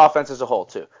the offense as a whole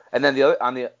too. And then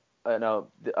the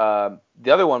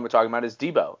other one we're talking about is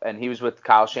Debo, and he was with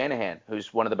Kyle Shanahan,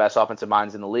 who's one of the best offensive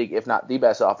minds in the league, if not the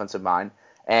best offensive mind.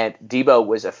 And Debo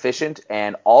was efficient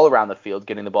and all around the field,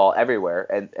 getting the ball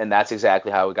everywhere, and that's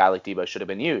exactly how a guy like Debo should have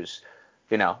been used.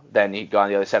 Then you go on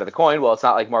the other side of the coin. Well, it's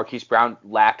not like Marquise Brown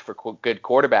lacked for good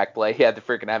quarterback play. He had the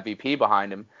freaking MVP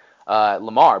behind him.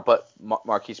 Lamar, but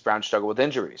Marquise Brown struggled with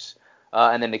injuries.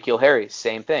 And then N'Keal Harry,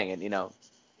 same thing. And,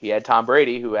 he had Tom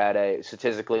Brady, who had a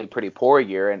statistically pretty poor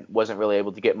year and wasn't really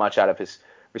able to get much out of his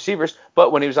receivers.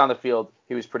 But when he was on the field,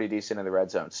 he was pretty decent in the red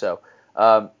zone. So,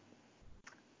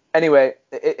 anyway,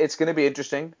 it's going to be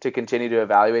interesting to continue to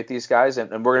evaluate these guys.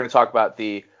 And we're going to talk about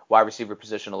the wide receiver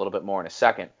position a little bit more in a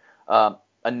second.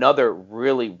 Another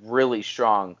really, really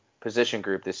strong position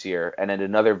group this year, and then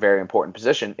another very important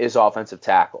position is offensive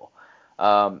tackle,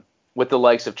 with the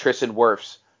likes of Tristan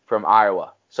Wirfs from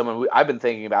Iowa, someone I've been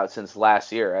thinking about since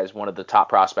last year as one of the top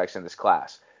prospects in this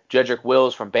class. Jedrick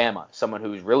Wills from Bama, someone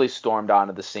who's really stormed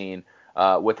onto the scene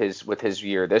with his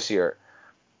year this year.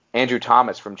 Andrew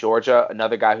Thomas from Georgia,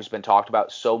 another guy who's been talked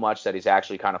about so much that he's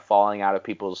actually kind of falling out of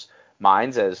people's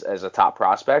minds as a top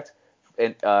prospect.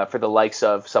 And for the likes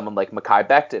of someone like Mekhi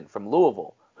Becton from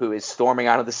Louisville, who is storming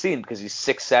onto the scene because he's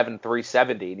 6'7",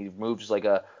 370, and he moves like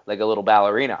a little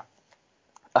ballerina.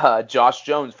 Josh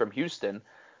Jones from Houston,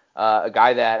 a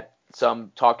guy that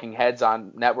some talking heads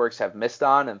on networks have missed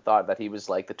on and thought that he was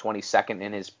like the 22nd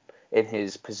in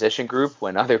his position group,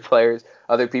 when other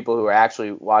people who are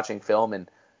actually watching film and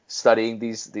studying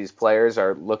these players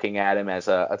are looking at him as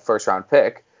a first round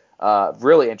pick.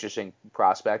 Really interesting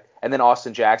prospect. And then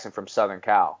Austin Jackson from Southern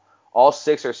Cal. All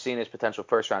six are seen as potential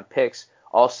first round picks.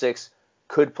 All six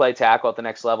could play tackle at the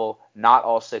next level. Not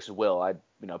all six will. I'd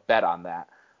bet on that.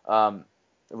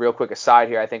 Real quick aside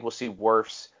here, I think we'll see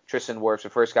Tristan Wirfs, the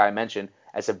first guy I mentioned,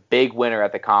 as a big winner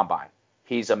at the combine.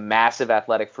 He's a massive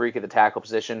athletic freak at the tackle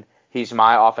position. He's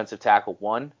my offensive tackle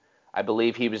 1. I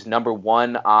believe he was number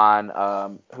 1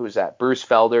 on Bruce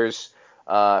Felder's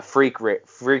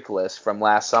freak list from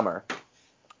last summer.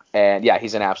 And yeah,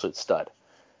 he's an absolute stud.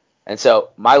 And so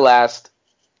my last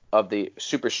of the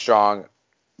super strong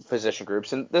position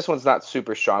groups, and this one's not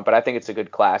super strong, but I think it's a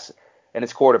good class, and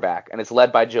it's quarterback, and it's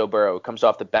led by Joe Burrow. It comes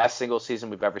off the best single season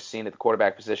we've ever seen at the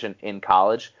quarterback position in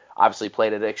college. Obviously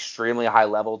played at an extremely high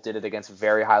level, did it against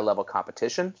very high level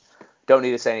competition. Don't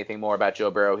need to say anything more about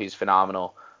Joe Burrow. He's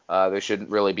phenomenal. There shouldn't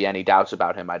really be any doubts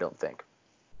about him, I don't think.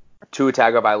 Tua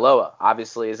Tagovailoa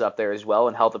obviously is up there as well,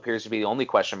 and health appears to be the only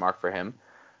question mark for him.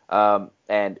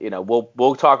 And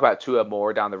we'll talk about Tua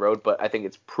more down the road, but I think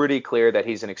it's pretty clear that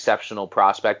he's an exceptional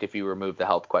prospect if you remove the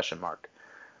health question mark.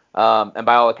 And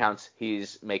by all accounts,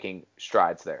 he's making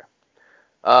strides there.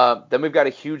 Then we've got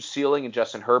a huge ceiling in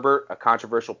Justin Herbert, a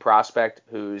controversial prospect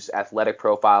whose athletic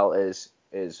profile is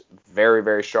very,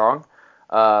 very strong.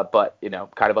 But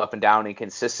kind of up and down,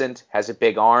 inconsistent, has a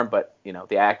big arm, but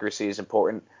the accuracy is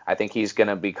important. I think he's going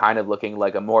to be kind of looking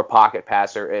like a more pocket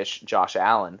passer-ish Josh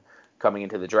Allen coming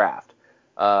into the draft.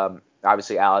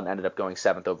 Obviously, Allen ended up going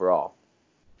 7th overall.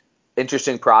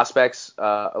 Interesting prospects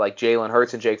like Jalen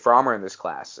Hurts and Jake Fromm in this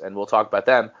class, and we'll talk about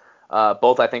them.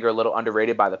 Both, I think, are a little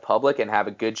underrated by the public and have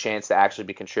a good chance to actually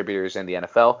be contributors in the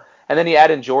NFL. And then you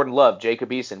add in Jordan Love, Jacob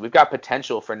Eason. We've got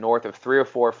potential for north of 3 or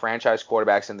 4 franchise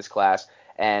quarterbacks in this class,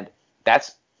 and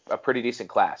that's a pretty decent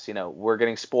class. We're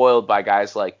getting spoiled by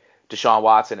guys like Deshaun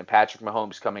Watson and Patrick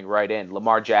Mahomes coming right in.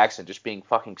 Lamar Jackson just being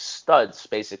fucking studs,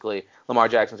 basically. Lamar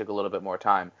Jackson took a little bit more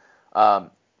time.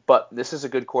 But this is a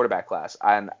good quarterback class,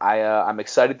 and I'm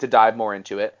excited to dive more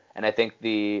into it. And I think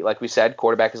like we said,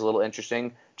 quarterback is a little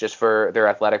interesting just for their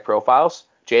athletic profiles.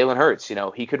 Jalen Hurts,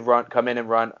 he could come in and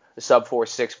run a sub-4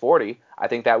 640. I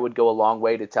think that would go a long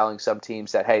way to telling some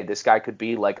teams that, hey, this guy could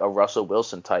be like a Russell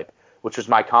Wilson type, which was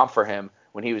my comp for him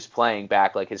when he was playing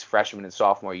back like his freshman and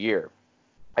sophomore year.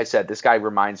 I said, this guy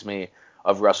reminds me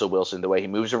of Russell Wilson, the way he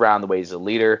moves around, the way he's a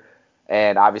leader.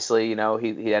 And obviously,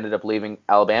 he ended up leaving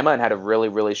Alabama and had a really,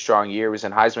 really strong year. He was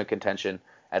in Heisman contention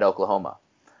at Oklahoma.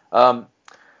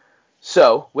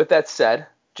 So, with that said,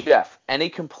 Jeff, any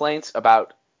complaints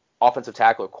about offensive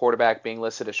tackle or quarterback being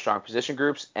listed as strong position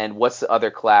groups? And what's the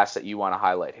other class that you want to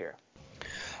highlight here?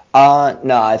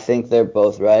 No, I think they're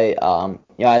both right.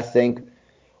 I think,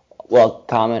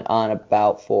 comment on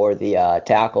about for the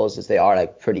tackles is they are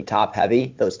like pretty top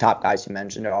heavy. Those top guys you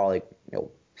mentioned are all like,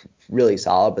 really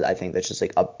solid, but I think that's just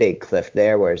like a big cliff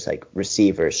there, whereas like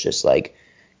receivers just like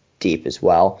deep as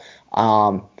well.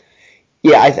 I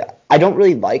don't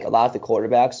really like a lot of the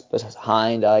quarterbacks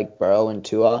behind like Burrow and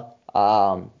Tua.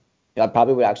 I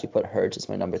probably would actually put Hurts as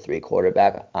my number 3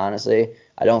 quarterback, honestly.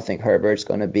 I don't think Herbert's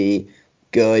going to be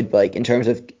good, but like in terms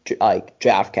of like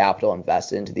draft capital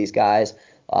invested into these guys,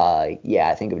 I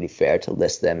think it would be fair to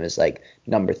list them as like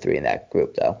number 3 in that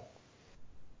group though.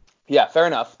 Yeah, fair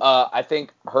enough. I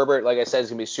think Herbert, like I said, is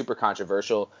going to be super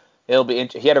controversial. He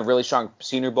had a really strong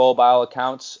Senior Bowl by all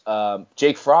accounts.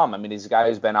 Jake Fromm, he's a guy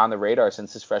who's been on the radar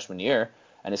since his freshman year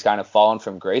and has kind of fallen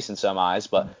from grace in some eyes.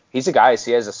 But he's a guy I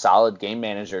see as a solid game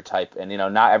manager type, and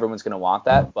not everyone's going to want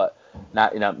that, but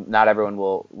not everyone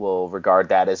will regard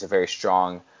that as a very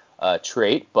strong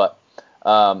trait. But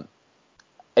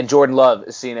and Jordan Love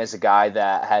is seen as a guy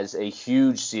that has a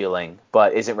huge ceiling,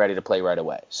 but isn't ready to play right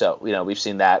away. So, we've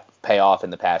seen that pay off in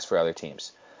the past for other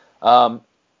teams.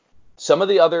 Some of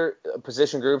the other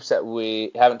position groups that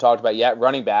we haven't talked about yet,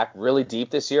 running back, really deep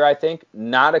this year, I think.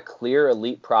 Not a clear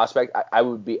elite prospect. I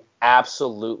would be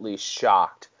absolutely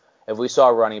shocked if we saw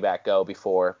a running back go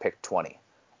before pick 20.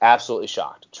 Absolutely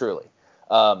shocked, truly.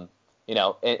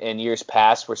 In years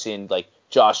past, we're seeing like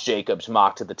Josh Jacobs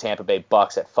mocked to the Tampa Bay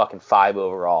Bucks at fucking 5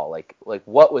 overall. Like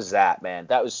what was that, man?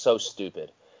 That was so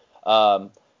stupid. He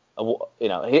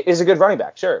is a good running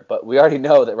back, sure, but we already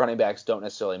know that running backs don't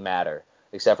necessarily matter,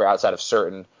 except for outside of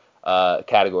certain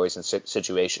categories and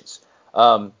situations.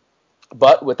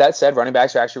 But with that said, running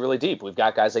backs are actually really deep. We've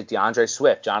got guys like DeAndre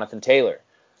Swift, Jonathan Taylor,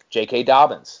 J.K.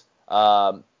 Dobbins,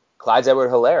 Clyde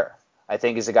Edwards-Helaire. I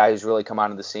think is a guy who's really come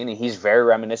onto the scene, and he's very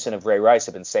reminiscent of Ray Rice.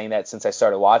 I've been saying that since I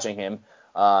started watching him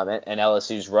and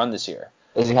LSU's run this year.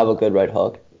 Does he have a good right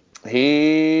hook?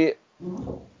 We're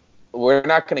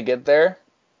not going to get there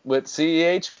with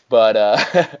CEH,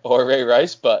 but or Ray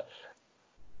Rice, but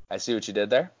I see what you did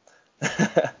there.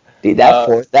 Dude,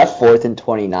 that fourth and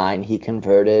 29 he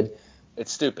converted.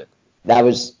 It's stupid. That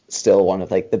was still one of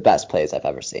like the best plays I've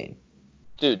ever seen.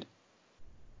 Dude,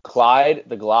 Clyde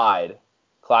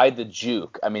the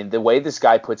juke. The way this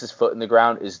guy puts his foot in the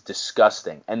ground is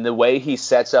disgusting. And the way he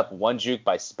sets up one juke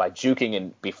by juking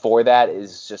and before that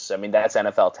is just, that's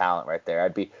NFL talent right there.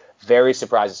 I'd be very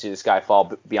surprised to see this guy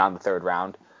fall beyond the 3rd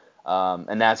round.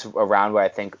 And that's a round where I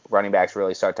think running backs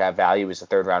really start to have value as a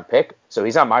 3rd round pick. So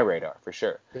he's on my radar for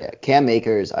sure. Yeah, Cam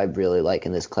Akers I really like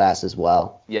in this class as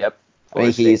well. Yep.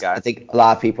 I think a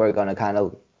lot of people are going to kind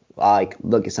of like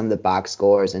look at some of the box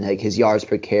scores and like his yards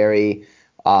per carry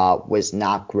was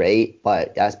not great,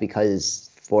 but that's because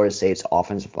Florida State's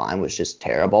offensive line was just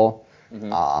terrible.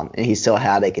 Mm-hmm. And he still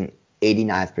had like an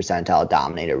 89th percentile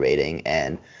dominator rating,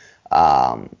 and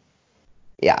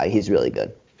he's really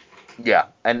good. Yeah,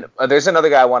 and there's another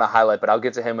guy I want to highlight, but I'll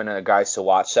get to him in a guys to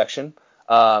watch section.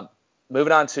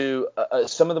 Moving on to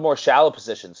some of the more shallow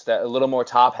positions that are a little more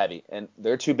top heavy, and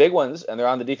there are 2 big ones, and they're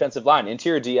on the defensive line,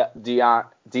 interior D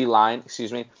line,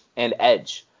 and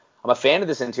edge. I'm a fan of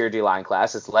this interior D-line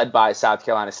class. It's led by South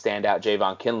Carolina standout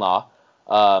Javon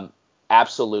Kinlaw.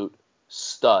 Absolute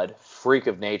stud, freak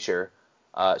of nature.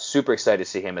 Super excited to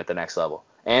see him at the next level.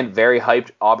 And very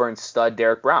hyped Auburn stud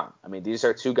Derek Brown. These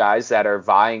are 2 guys that are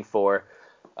vying for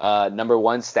number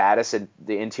 1 status in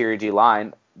the interior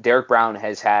D-line. Derek Brown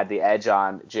has had the edge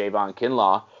on Javon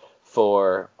Kinlaw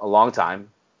for a long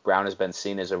time. Brown has been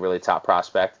seen as a really top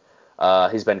prospect.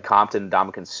 He's been comped in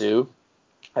Ndamukong Suh.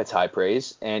 That's high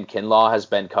praise. And Kinlaw has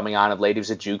been coming on of late. He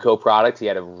was a JUCO product. He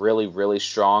had a really, really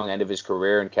strong end of his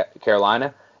career in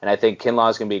Carolina. And I think Kinlaw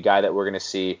is going to be a guy that we're going to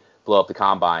see blow up the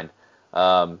combine,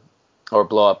 or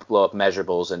blow up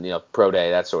measurables and pro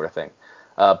day, that sort of thing.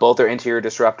 Both are interior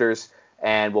disruptors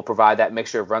and will provide that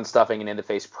mixture of run stuffing and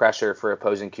in-the-face pressure for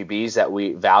opposing QBs that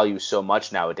we value so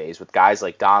much nowadays, with guys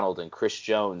like Donald and Chris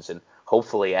Jones and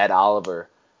hopefully Ed Oliver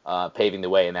paving the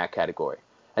way in that category.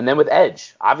 And then with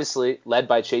edge, obviously led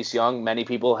by Chase Young, many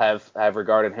people have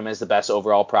regarded him as the best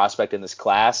overall prospect in this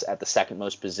class at the second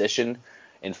most position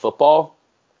in football.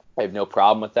 I have no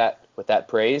problem with that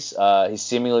praise. He's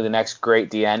seemingly the next great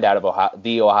D end out of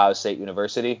the Ohio State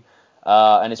University.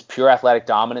 And his pure athletic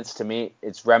dominance, to me,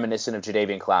 it's reminiscent of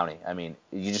Jadeveon Clowney. I mean,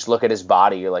 you just look at his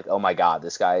body, you're like, oh my God,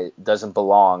 this guy doesn't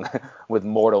belong with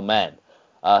mortal men.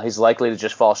 He's likely to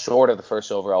just fall short of the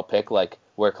first overall pick, like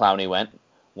where Clowney went,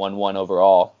 1-1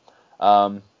 overall.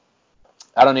 I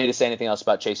don't need to say anything else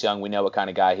about Chase Young. We know what kind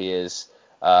of guy he is,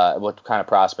 what kind of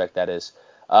prospect that is.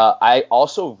 I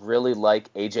also really like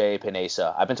A.J.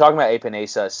 Epinesa. I've been talking about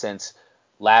Epinesa since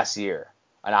last year,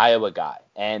 an Iowa guy,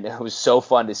 and it was so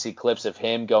fun to see clips of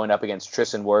him going up against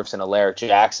Tristan Wirfs and Alaric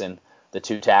Jackson, the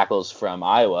two tackles from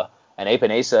Iowa, and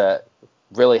Epinesa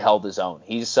really held his own.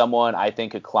 He's someone I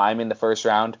think could climb in the first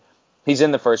round. He's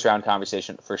in the first round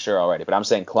conversation for sure already, but I'm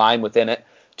saying climb within it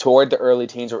toward the early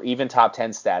teens or even top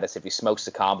 10 status if he smokes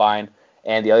the combine.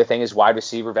 And the other thing is wide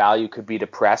receiver value could be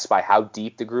depressed by how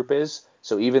deep the group is.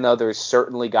 So even though there's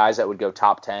certainly guys that would go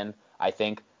top 10, I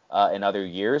think, in other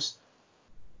years,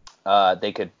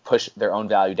 they could push their own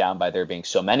value down by there being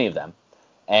so many of them.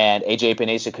 And A.J.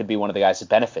 Epinesa could be one of the guys to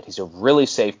benefit. He's a really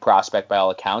safe prospect by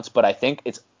all accounts, but I think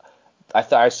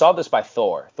I saw this by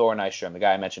Thor Nystrom, the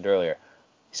guy I mentioned earlier.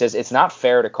 He says it's not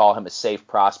fair to call him a safe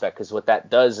prospect because what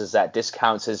that does is that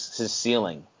discounts his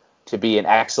ceiling to be an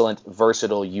excellent,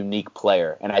 versatile, unique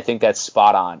player. And I think that's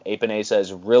spot on. Epinesa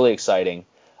is really exciting.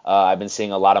 I've been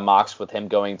seeing a lot of mocks with him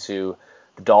going to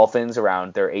the Dolphins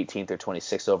around their 18th or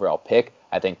 26th overall pick.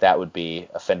 I think that would be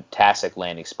a fantastic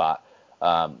landing spot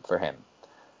for him.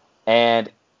 And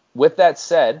with that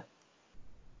said,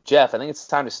 Jeff, I think it's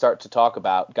time to start to talk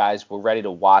about guys we're ready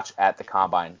to watch at the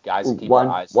Combine. Guys to keep our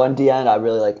eyes on. One DN I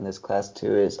really like in this class,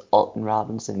 too, is Alton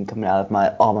Robinson coming out of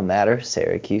my alma mater,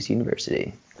 Syracuse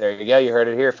University. There you go. You heard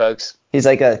it here, folks. He's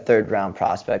like a third-round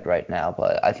prospect right now,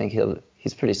 but I think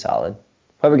he's pretty solid.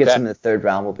 Whoever gets him in the third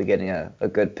round will be getting a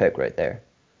good pick right there.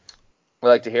 We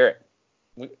like to hear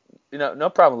it.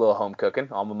 No problem, a little home cooking,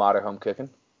 alma mater home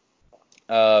cooking.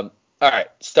 All right,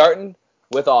 starting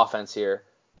with offense here.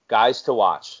 Guys to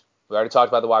watch. We already talked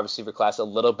about the wide receiver class a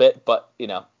little bit, but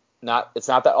it's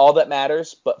not that all that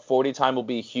matters. But 40 time will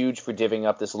be huge for divvying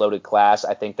up this loaded class.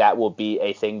 I think that will be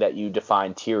a thing that you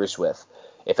define tiers with.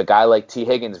 If a guy like T.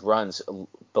 Higgins runs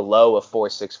below a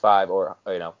 4.65 or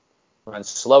runs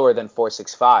slower than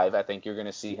 4.65, I think you're going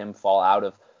to see him fall out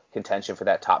of contention for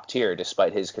that top tier,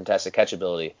 despite his contested catch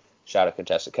ability. Shout out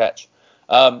contested catch.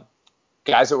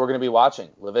 Guys that we're going to be watching,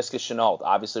 Laviska Shenault.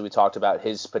 Obviously, we talked about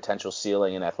his potential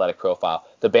ceiling and athletic profile.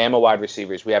 The Bama wide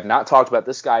receivers. We have not talked about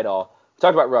this guy at all. We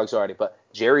talked about Ruggs already, but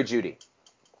Jerry Jeudy.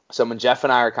 Someone Jeff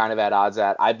and I are kind of at odds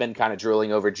at. I've been kind of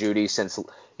drooling over Jeudy since,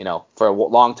 for a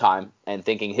long time and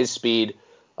thinking his speed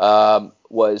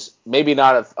was maybe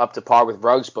not up to par with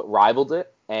Ruggs, but rivaled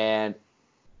it. And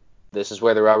this is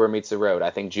where the rubber meets the road. I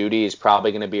think Jeudy is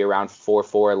probably going to be around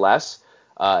 4.4 or less.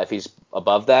 If he's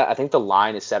above that, I think the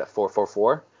line is set at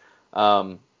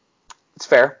 4.44. It's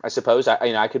fair, I suppose.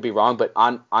 I could be wrong, but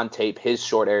on tape, his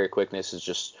short area quickness is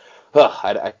just,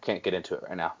 I can't get into it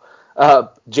right now.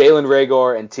 Jalen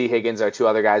Reagor and T. Higgins are two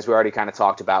other guys we already kind of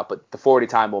talked about, but the 40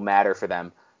 time will matter for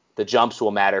them. The jumps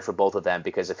will matter for both of them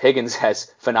because if Higgins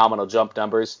has phenomenal jump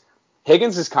numbers,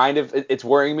 Higgins is it's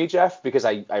worrying me, Jeff, because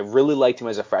I really liked him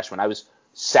as a freshman. I was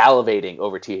salivating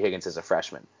over T. Higgins as a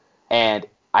freshman. And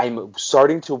I'm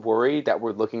starting to worry that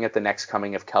we're looking at the next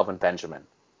coming of Kelvin Benjamin.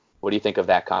 What do you think of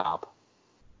that comp?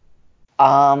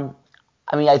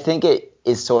 I think it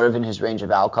is sort of in his range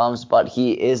of outcomes, but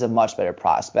he is a much better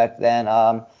prospect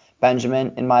than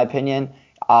Benjamin, in my opinion.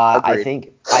 I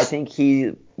think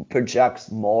he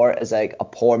projects more as like a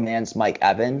poor man's Mike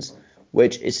Evans,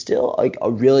 which is still like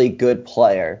a really good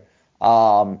player,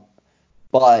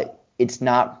 but it's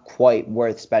not quite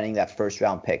worth spending that first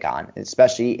round pick on,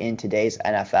 especially in today's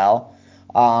NFL.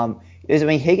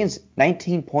 Higgins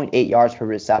 19.8 yards per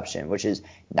reception, which is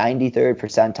 93rd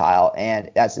percentile, and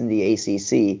that's in the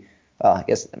ACC. I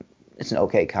guess it's an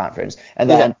okay conference. And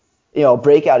then,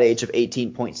 breakout age of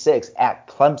 18.6 at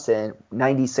Clemson,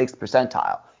 96th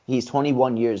percentile. He's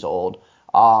 21 years old.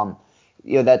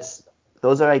 Those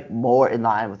are like more in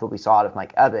line with what we saw out of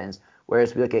Mike Evans.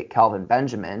 Whereas we look at Kelvin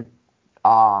Benjamin,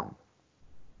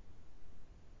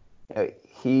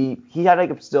 he had like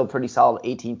a still pretty solid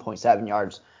 18.7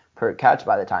 yards per catch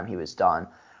by the time he was done,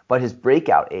 but his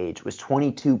breakout age was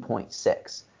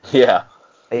 22.6. Yeah.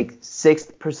 Like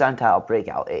 6th percentile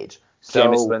breakout age. So,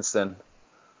 Jameis Winston.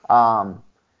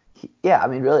 Yeah, I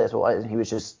mean, really, that's what it was. He was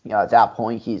just, at that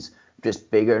point, he's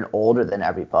just bigger and older than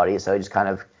everybody. So he just kind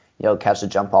of, catch the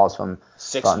jump balls from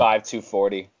 6'5",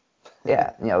 240.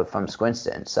 Yeah, from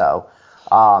Squinston. So,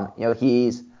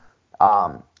 he's,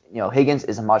 Higgins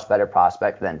is a much better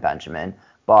prospect than Benjamin,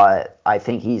 but I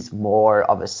think he's more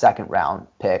of a second-round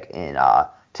pick in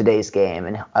today's game.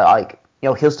 And,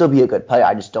 he'll still be a good player.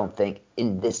 I just don't think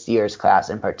in this year's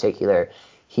class in particular,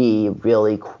 he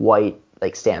really quite,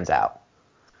 stands out.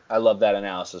 I love that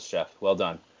analysis, Jeff. Well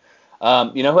done.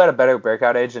 You know who had a better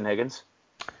breakout age than Higgins?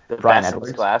 The Brian best Edwards.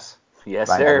 in his class. Yes,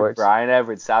 Brian sir. Edwards. Brian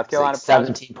Edwards, South Carolina. It's like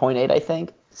 17.8, I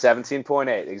think.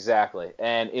 17.8, exactly.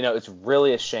 And, it's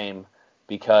really a shame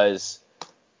because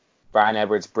Brian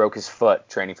Edwards broke his foot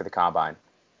training for the Combine.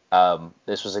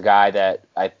 This was a guy that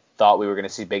I thought we were going to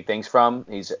see big things from.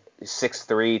 He's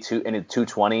 6'3", in the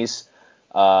 220s.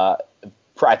 I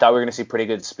thought we were going to see pretty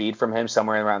good speed from him,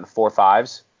 somewhere around the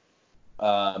 4.5s.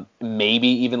 Maybe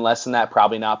even less than that,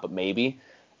 probably not, but maybe.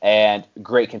 And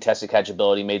great contested catch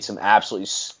ability, made some absolutely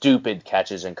stupid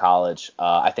catches in college.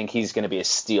 I think he's going to be a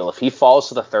steal. If he falls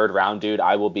to the third round, dude,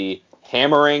 I will be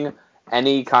hammering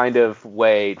any kind of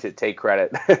way to take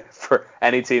credit for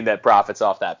any team that profits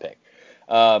off that pick.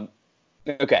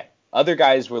 Okay, other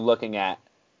guys we're looking at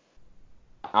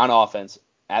on offense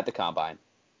at the Combine.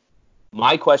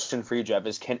 My question for you, Jeff,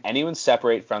 is can anyone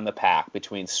separate from the pack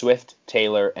between Swift,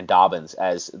 Taylor, and Dobbins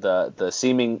as the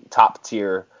seeming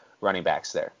top-tier running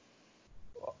backs there?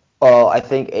 Well, I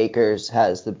think Akers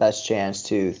has the best chance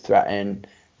to threaten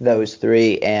those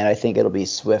three, and I think it'll be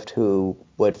Swift who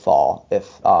would fall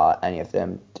if any of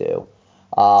them do.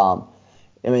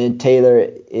 Taylor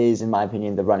is, in my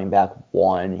opinion, the running back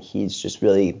one. He's just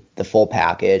really the full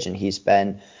package, and he's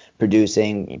been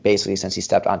producing basically since he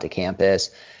stepped onto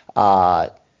campus.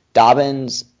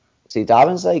 Dobbins, he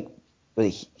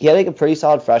had a pretty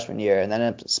solid freshman year, and then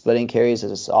ended up splitting carries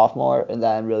as a sophomore, and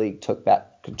then really took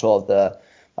back control of the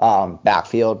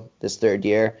backfield this third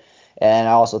year. And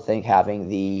I also think having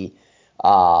the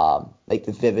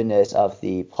vividness of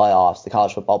the playoffs, the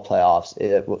college football playoffs,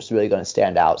 it was really going to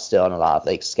stand out still in a lot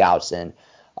of scouts and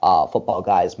football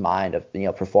guys' mind of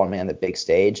performing on the big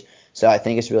stage. So I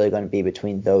think it's really going to be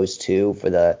between those two for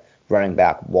the running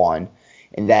back one.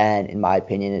 And then, in my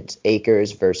opinion, it's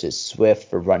Akers versus Swift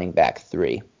for running back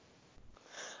 3.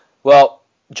 Well,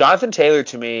 Jonathan Taylor,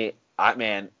 to me,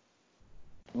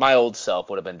 my old self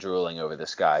would have been drooling over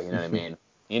this guy. You know what I mean?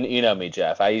 You know me,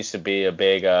 Jeff. I used to be a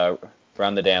big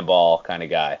run the damn ball kind of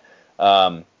guy.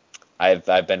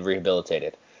 I've been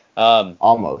rehabilitated.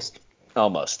 Almost,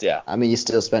 yeah. I mean, you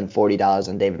still spend $40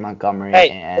 on David Montgomery. Hey,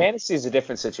 and fantasy is a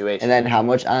different situation. And then how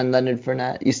much on Leonard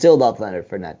Fournette? You still love Leonard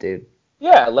Fournette, dude.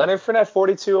 Yeah, Leonard Fournette,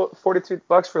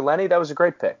 $42 for Lenny. That was a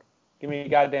great pick. Give me a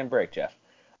goddamn break, Jeff.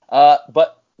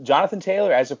 But Jonathan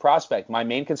Taylor, as a prospect, my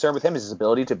main concern with him is his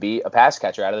ability to be a pass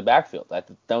catcher out of the backfield. I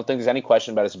don't think there's any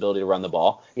question about his ability to run the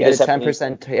ball. He had a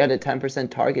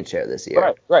 10% target share this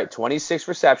year. Right. 26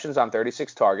 receptions on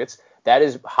 36 targets. That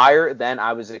is higher than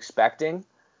I was expecting,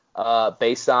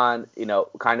 based on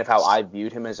kind of how I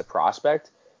viewed him as a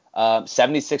prospect.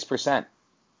 76%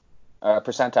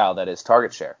 percentile, that is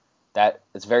target share. That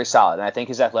it's very solid, and I think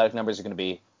his athletic numbers are going to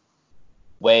be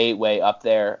way, way up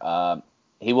there.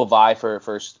 He will vie for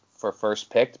first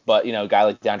pick, but a guy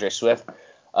like DeAndre Swift,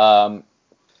 I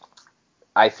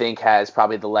think has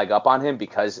probably the leg up on him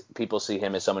because people see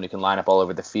him as someone who can line up all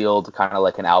over the field, kind of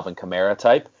like an Alvin Kamara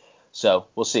type. So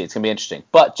we'll see. It's going to be interesting.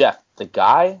 But Jeff, the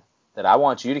guy that I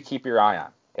want you to keep your eye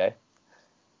on, okay?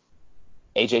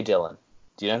 A.J. Dillon.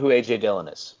 Do you know who A.J. Dillon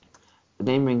is? The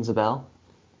name rings a bell.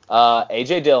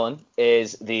 A.J. Dillon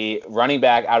is the running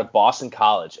back out of Boston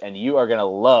College, and you are going to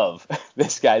love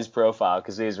this guy's profile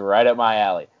because he's right up my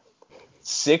alley.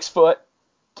 6 foot,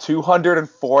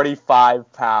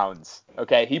 245 pounds.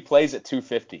 Okay, he plays at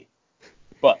 250.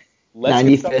 But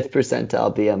 95th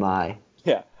percentile BMI.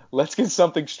 Yeah, let's get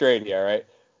something straight here, all right?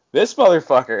 This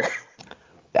motherfucker.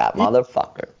 That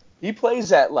motherfucker. He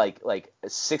plays at like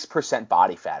 6%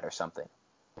 body fat or something.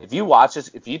 If you watch this,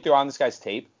 if you throw on this guy's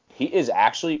tape, he is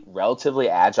actually relatively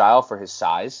agile for his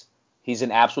size. He's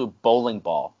an absolute bowling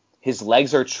ball. His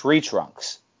legs are tree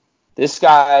trunks. This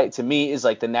guy, to me, is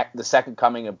like the second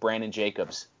coming of Brandon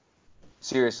Jacobs.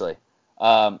 Seriously.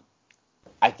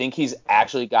 I think he's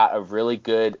actually got a really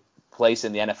good place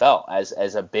in the NFL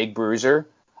as a big bruiser.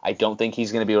 I don't think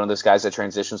he's going to be one of those guys that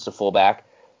transitions to fullback.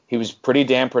 He was pretty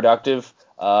damn productive.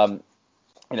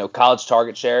 College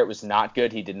target share, it was not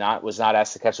good. He was not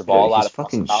asked to catch the ball a Dude, lot he's of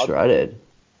fucking college. shredded.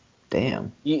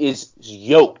 Damn. He is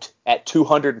yoked at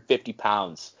 250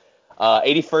 pounds.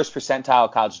 81st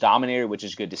percentile college dominator, which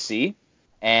is good to see.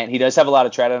 And he does have a lot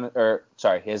of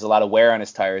he has a lot of wear on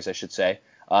his tires, I should say,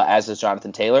 as does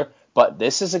Jonathan Taylor. But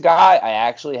this is a guy I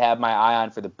actually have my eye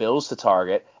on for the Bills to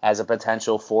target as a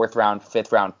potential 4th round,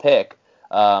 5th round pick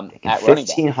at running back.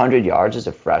 1,500 yards as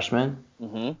a freshman?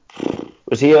 Mm-hmm.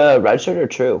 Was he a redshirt or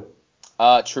true?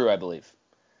 True, I believe.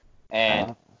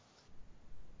 And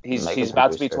he's Like a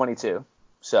about to be producer. 22.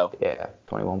 So Yeah,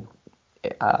 21.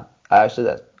 I'll have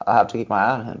to keep my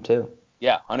eye on him too.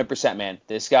 yeah, 100%, man.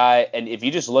 This guy, and if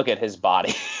you just look at his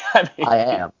body, I mean, I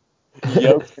am.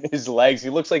 yoked in his legs, he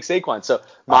looks like Saquon. So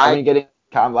I've been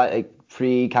getting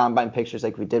pre-combine pictures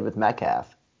like we did with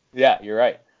Metcalf. Yeah, you're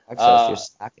right. Access, you're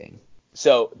stacking.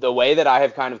 So the way that I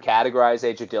have kind of categorized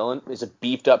A.J. Dillon is a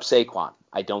beefed up Saquon.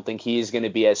 I don't think he is going to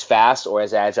be as fast or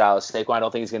as agile as Saquon. I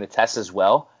don't think he's going to test as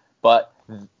well. But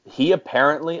he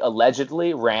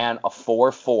allegedly ran a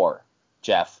 4.4,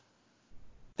 Jeff.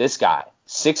 This guy,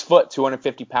 6 foot,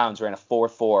 250 pounds, ran a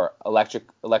 4.4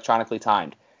 electronically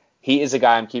timed. He is a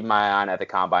guy I'm keeping my eye on at the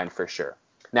combine for sure.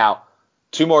 Now,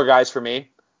 2 more guys for me,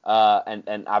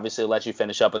 and obviously let you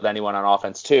finish up with anyone on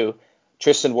offense too.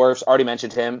 Tristan Wirfs, already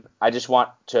mentioned him. I just want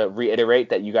to reiterate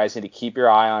that you guys need to keep your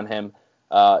eye on him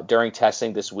during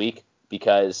testing this week,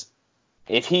 because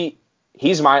if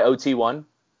he's my OT1,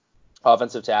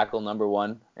 offensive tackle number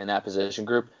 1 in that position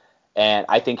group, and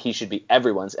I think he should be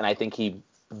everyone's, and I think he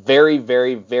very,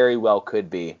 very, very well could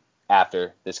be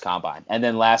after this combine. And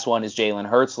then last one is Jalen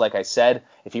Hurts. Like I said,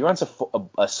 if he runs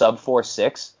a sub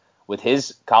 4.6 with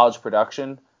his college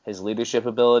production, his leadership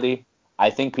ability, I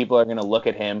think people are going to look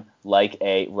at him like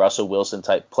a Russell Wilson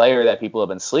type player that people have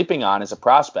been sleeping on as a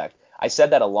prospect. I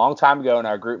said that a long time ago in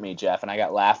our group meet, Jeff, and I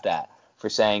got laughed at for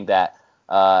saying that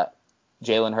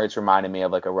Jalen Hurts reminded me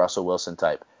of like a Russell Wilson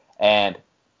type. And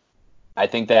I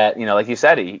think that, like you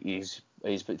said, he's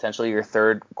potentially your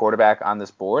 3rd quarterback on this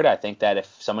board. I think that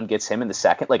if someone gets him in the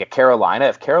 2nd, like if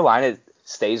Carolina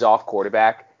stays off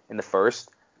quarterback in the 1st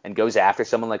and goes after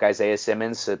someone like Isaiah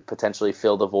Simmons to potentially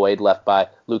fill the void left by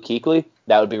Luke Kuechly,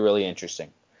 that would be really interesting.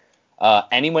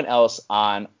 Anyone else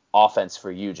on offense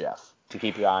for you, Jeff, to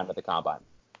keep your eye on at the combine?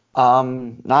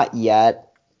 Not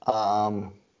yet.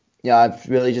 I've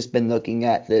really just been looking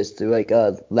at this through like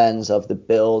a lens of the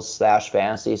Bills /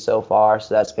 fantasy so far.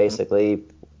 So that's basically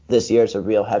this year's a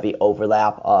real heavy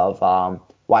overlap of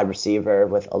wide receiver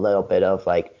with a little bit of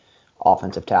like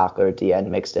offensive tackle or DN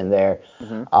mixed in there.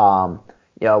 Mm-hmm.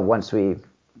 Once we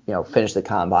finish the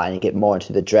combine and get more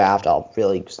into the draft, I'll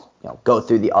really just, go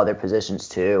through the other positions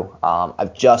too.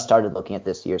 I've just started looking at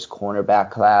this year's cornerback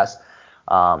class.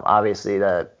 Obviously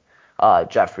the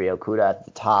Jeffrey Okudah at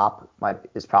the top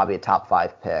is probably a top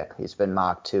 5 pick. He's been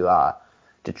mocked to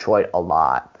Detroit a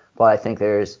lot, but I think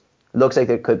looks like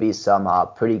there could be some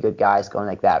pretty good guys going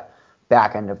like that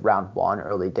back end of round 1,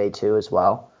 early day 2 as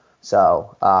well.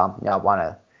 So I want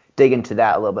to dig into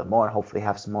that a little bit more and hopefully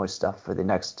have some more stuff for the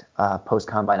next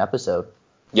post-combine episode.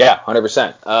 Yeah,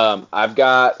 100%. I've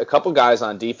got a couple guys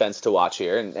on defense to watch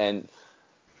here, and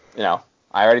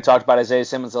I already talked about Isaiah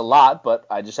Simmons a lot, but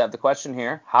I just have the question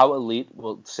here. How elite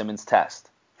will Simmons test?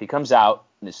 If he comes out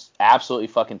and is absolutely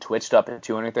fucking twitched up at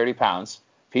 230 pounds,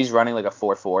 if he's running like a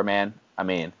 4.4, man, I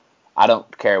mean, I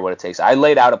don't care what it takes. I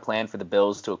laid out a plan for the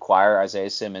Bills to acquire Isaiah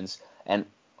Simmons and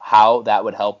how that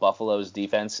would help Buffalo's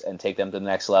defense and take them to the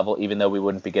next level, even though we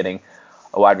wouldn't be getting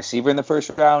a wide receiver in the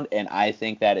 1st round. And I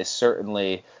think that is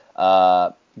certainly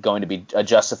going to be a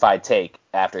justified take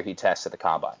after he tests at the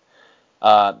combine.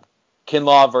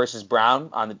 Kinlaw versus Brown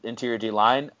on the interior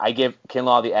D-line. I give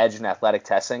Kinlaw the edge in athletic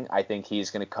testing. I think he's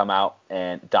going to come out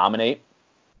and dominate.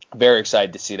 Very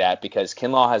excited to see that because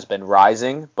Kinlaw has been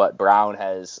rising, but Brown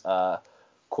has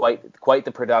quite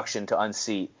the production to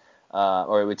unseat,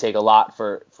 or it would take a lot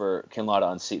for Kinlaw to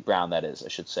unseat Brown, that is, I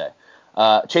should say.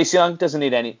 Chase Young doesn't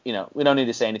need any, we don't need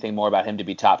to say anything more about him to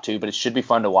be top 2, but it should be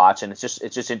fun to watch, and it's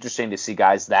just interesting to see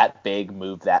guys that big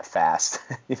move that fast.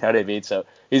 You know what I mean? So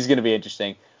he's going to be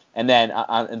interesting. And then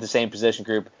in the same position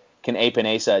group, can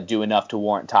Epinesa do enough to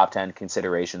warrant top 10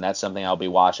 consideration? That's something I'll be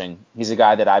watching. He's a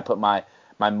guy that I put my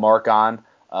mark on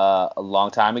a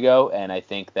long time ago, and I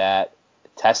think that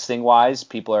testing-wise,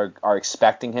 people are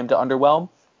expecting him to underwhelm.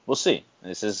 We'll see.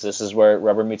 This is where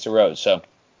rubber meets the road. So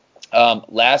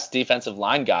last defensive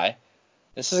line guy,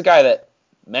 this is a guy that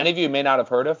many of you may not have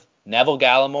heard of, Neville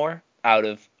Gallimore out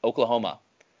of Oklahoma.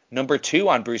 number 2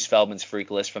 on Bruce Feldman's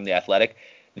freak list from The Athletic.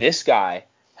 This guy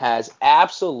has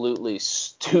absolutely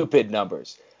stupid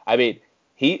numbers. I mean,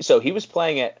 he was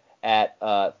playing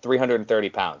at 330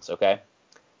 pounds, okay?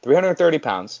 330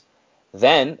 pounds.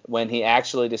 Then, when he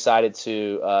actually decided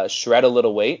to shred a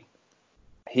little weight,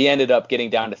 he ended up getting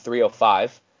down to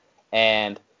 305,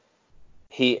 and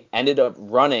he ended up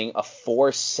running a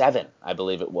 4.7, I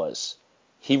believe it was.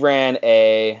 He ran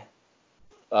a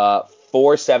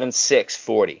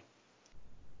 4.7640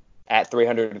 at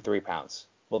 303 pounds.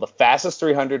 Well, the fastest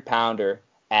 300-pounder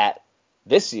at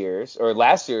last year's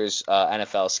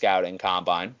NFL Scouting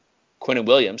Combine, Quinnen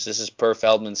Williams, this is per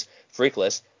Feldman's freak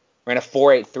list, ran a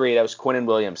 4.83. That was Quinnen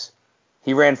Williams.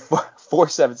 He ran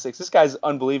 4.76. This guy's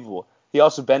unbelievable. He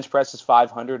also bench presses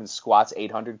 500 and squats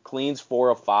 800, cleans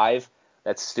 405.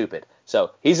 That's stupid.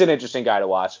 So he's an interesting guy to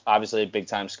watch. Obviously, a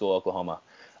big-time school, Oklahoma.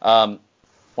 One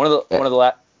of the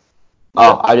last.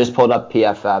 Oh, I just pulled up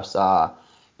PFF's.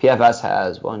 PFS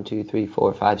has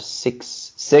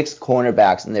 6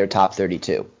 cornerbacks in their top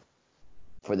 32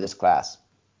 for this class.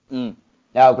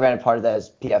 Now, granted, part of that is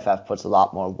PFF puts a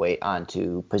lot more weight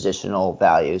onto positional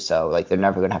value, so like they're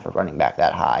never going to have a running back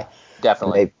that high.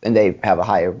 Definitely. And they have a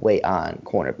higher weight on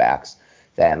cornerbacks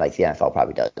than like the NFL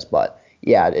probably does. But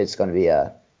yeah, it's going to be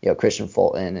Christian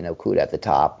Fulton and Okuda at the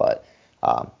top, but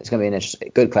it's going to be an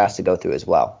good class to go through as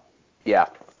well. Yeah,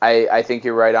 I think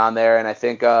you're right on there, and I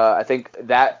think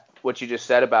that what you just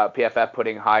said about PFF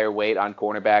putting higher weight on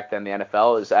cornerback than the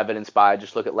NFL is evidenced by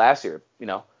just look at last year.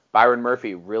 Byron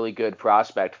Murphy, really good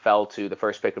prospect, fell to the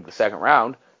first pick of the second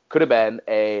round. Could have been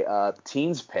a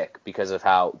teens pick because of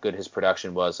how good his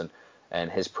production was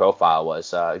and his profile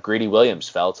was. Greedy Williams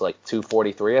fell to like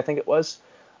 243, I think it was,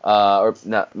 or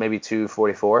no, maybe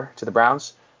 244 to the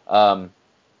Browns.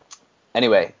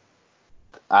 Anyway,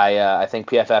 I think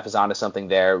PFF is onto something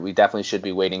there. We definitely should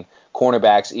be weighting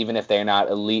cornerbacks, even if they're not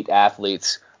elite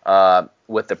athletes,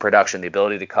 with the production, the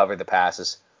ability to cover the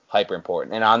passes. Hyper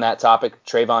important. And on that topic,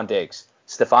 Trayvon Diggs.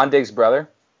 Stephon Diggs' brother.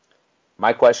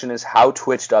 My question is, how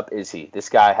twitched up is he? This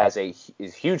guy has a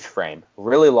huge frame,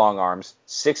 really long arms,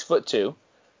 6'2".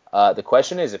 The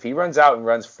question is, if he runs out and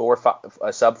runs sub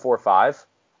 4.5,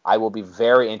 I will be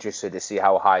very interested to see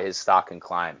how high his stock can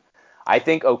climb. I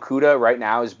think Okuda right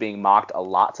now is being mocked a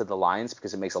lot to the Lions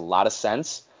because it makes a lot of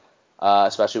sense,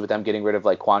 especially with them getting rid of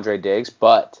like Quandre Diggs.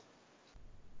 But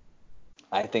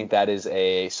I think that is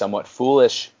a somewhat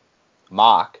foolish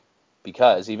mock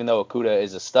because even though Okuda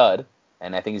is a stud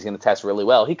and I think he's going to test really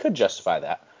well, he could justify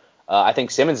that. I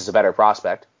think Simmons is a better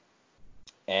prospect,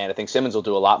 and I think Simmons will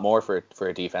do a lot more for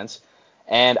a defense.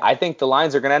 And I think the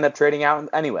Lions are going to end up trading out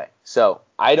anyway. So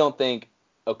I don't think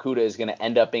Okuda is going to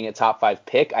end up being a top 5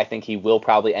 pick. I think he will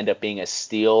probably end up being a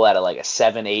steal at a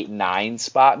 7, 8, 9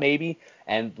 spot maybe.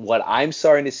 And what I'm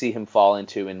starting to see him fall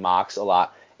into in mocks a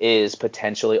lot is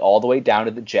potentially all the way down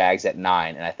to the Jags at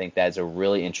 9, and I think that's a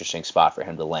really interesting spot for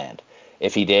him to land.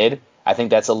 If he did, I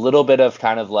think that's a little bit of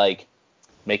kind of like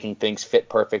making things fit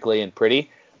perfectly and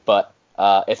pretty, but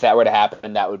if that were to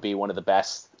happen, that would be one of the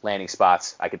best landing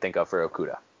spots I could think of for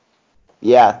Okuda.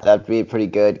 Yeah, that'd be pretty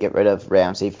good. Get rid of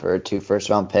Ramsey for 2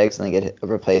 first-round picks and then get a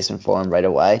replacement for him right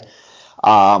away.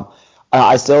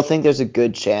 I still think there's a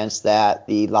good chance that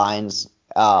the Lions,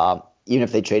 even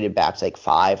if they traded back to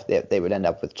 5, they would end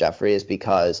up with Jeffries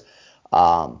because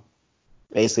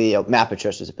basically Matt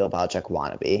Patricia is a Bill Belichick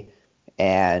wannabe,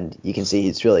 and you can see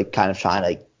he's really kind of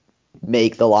trying to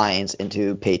make the Lions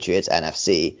into Patriots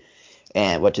NFC.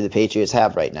 And what do the Patriots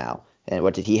have right now? And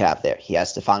what did he have there? He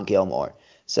has Stephon Gilmore.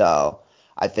 So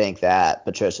I think that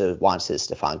Patricia wants his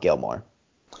Stephon Gilmore.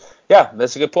 Yeah,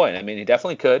 that's a good point. I mean, he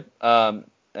definitely could. I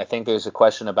think there's a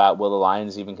question about will the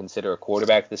Lions even consider a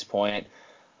quarterback at this point.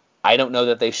 I don't know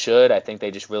that they should. I think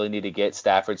they just really need to get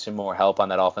Stafford some more help on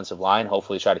that offensive line.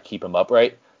 Hopefully try to keep him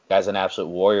upright. Guy's an absolute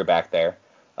warrior back there.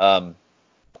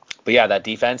 But yeah, that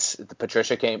defense,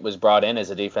 Patricia was brought in as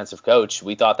a defensive coach.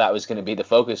 We thought that was going to be the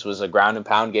focus, was a ground and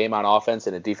pound game on offense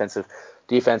and a defensive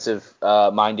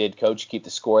minded coach keep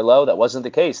the score low. That wasn't the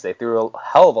case. They threw a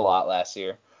hell of a lot last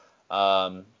year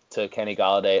to Kenny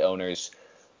Galladay owners,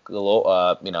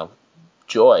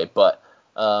 joy. But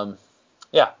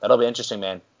yeah, that'll be interesting,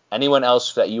 man. Anyone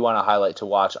else that you want to highlight to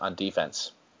watch on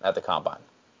defense at the Combine?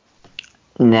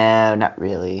 No, not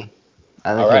really.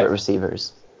 I like favorite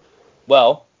receivers.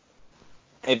 Well,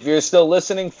 if you're still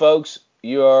listening, folks,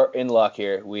 you're in luck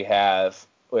here. We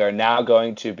are now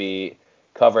going to be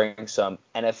covering some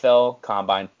NFL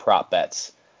Combine prop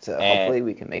bets. So hopefully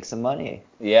we can make some money.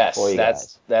 Yes,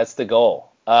 that's the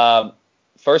goal.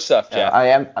 First up, Jeff.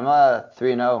 I'm a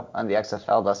 3-0 on the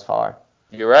XFL thus far.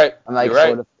 You're right.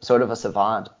 I'm sort of a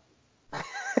savant.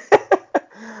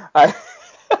 I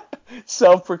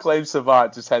self-proclaimed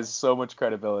savant just has so much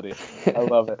credibility. I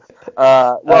love it.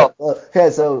 Okay,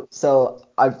 so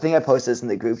I think I posted this in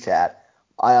the group chat.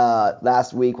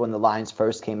 Last week when the lines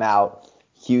first came out,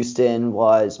 Houston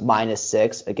was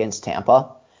 -6 against Tampa,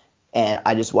 and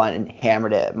I just went and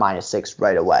hammered it at -6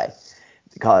 right away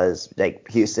because like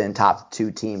Houston top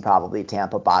 2 team, probably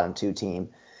Tampa bottom 2 team,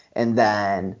 and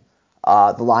then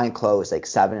the line closed like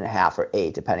 7.5 or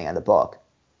 8 depending on the book,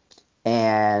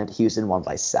 and Houston won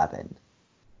by 7.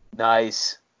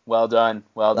 Nice. Well done.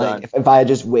 Well done. If I had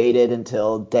just waited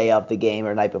until day of the game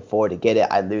or night before to get it,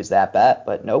 I'd lose that bet.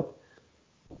 But nope.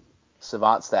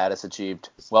 Savant status achieved.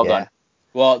 Well done.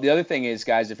 Well, the other thing is,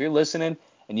 guys, if you're listening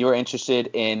and you're interested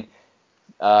in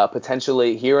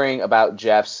potentially hearing about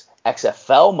Jeff's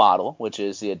XFL model, which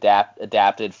is the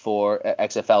adapted for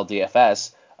XFL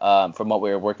DFS from what we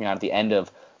were working on at the end of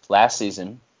last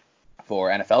season for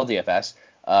NFL DFS,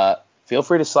 feel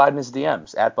free to slide in his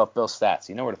DMs at Buff Bill Stats.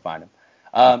 You know where to find him.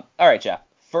 All right, Jeff.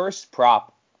 First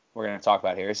prop we're going to talk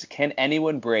about here is, can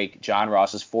anyone break John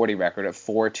Ross's 40 record at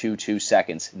 4.22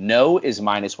 seconds? No is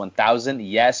 -1,000.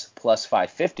 Yes, plus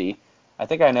 550. I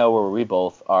think I know where we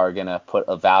both are going to put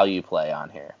a value play on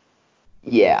here.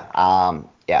 Yeah.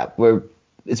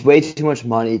 It's way too much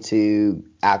money to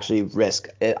actually risk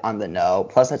it on the no.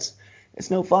 Plus,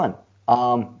 it's no fun.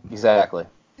 Exactly.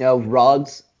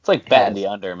 Ruggs. It's like betting the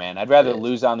under, man. I'd rather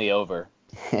lose on the over.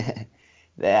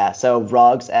 Yeah, so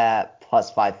Ruggs at plus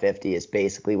 550 is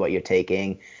basically what you're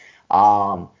taking.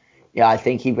 I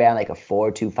think he ran like a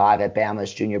 4.25 at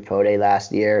Bama's junior pro day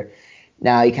last year.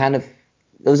 Now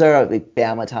those are like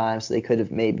Bama times, so they could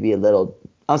have maybe be a little,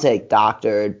 I don't say like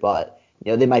doctored, but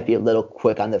they might be a little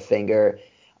quick on the finger.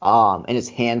 And it's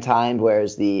hand timed,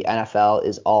 whereas the NFL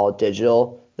is all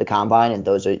digital, the combine, and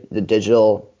those are the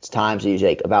digital times are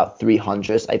usually like about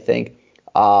 300ths, I think,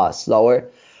 slower.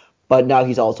 But now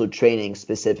he's also training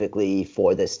specifically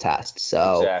for this test.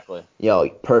 So, exactly.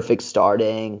 Perfect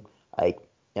starting,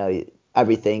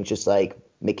 everything's just like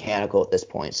mechanical at this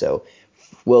point. So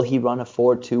will he run a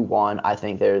 4.21? I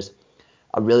think there's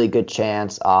a really good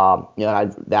chance.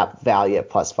 That value at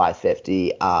plus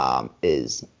 550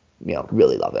 is,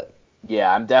 really love it.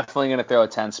 Yeah, I'm definitely going to throw a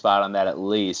 10 spot on that at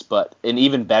least. But an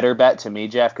even better bet to me,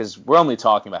 Jeff, because we're only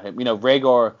talking about him.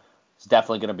 Rhaegar is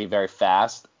definitely going to be very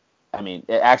fast. I mean,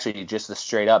 actually, just the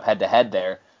straight up head-to-head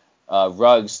there,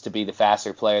 Ruggs to be the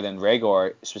faster player than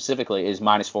Rhaegar specifically is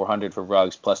 -400 for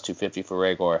Ruggs, plus 250 for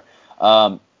Rhaegar.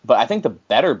 But I think the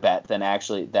better bet than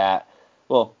actually that,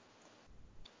 well,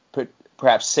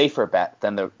 perhaps safer bet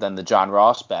than the John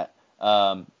Ross bet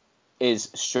is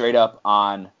straight up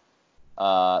on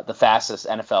the fastest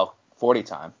NFL 40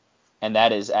 time, and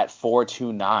that is at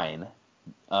 4.29.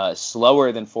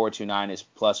 Slower than 4.29 is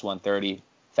plus 130.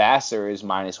 Faster is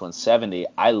 -170.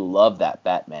 I love that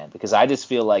bet, man, because I just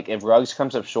feel like if Ruggs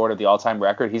comes up short of the all-time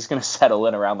record, he's going to settle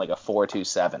in around like a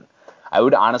 4.27. I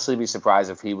would honestly be surprised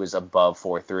if he was above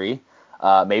 4.3.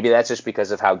 Maybe that's just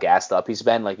because of how gassed up he's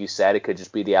been. Like you said, it could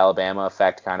just be the Alabama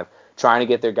effect, kind of trying to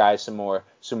get their guys some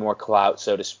more clout,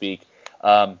 so to speak.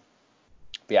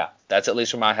 Yeah, that's at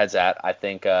least where my head's at. I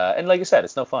think, and like you said,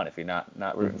 it's no fun if you're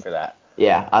not rooting for that.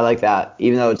 Yeah, I like that.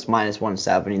 Even though it's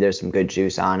 -170, there's some good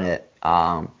juice on it.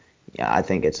 I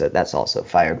think that's also a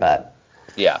fire bet.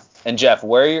 Yeah. And Jeff,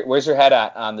 where's your head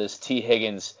at on this T.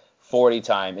 Higgins 40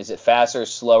 time? Is it faster or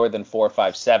slower than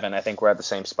 4.57? I think we're at the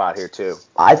same spot here too.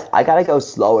 I gotta go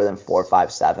slower than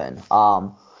 4.57.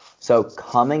 So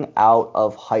coming out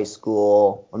of high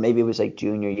school, or maybe it was like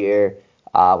junior year,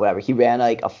 whatever, he ran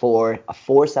like a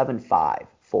 4.75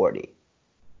 40,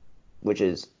 which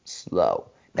is slow.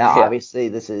 Now, Obviously,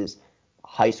 this is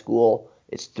high school.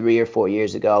 It's 3 or 4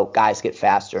 years ago. Guys get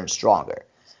faster and stronger.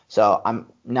 So I'm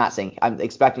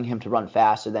expecting him to run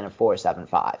faster than a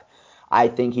 4.75. I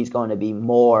think he's going to be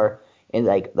more in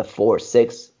like the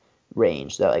 4.6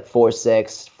 range, so like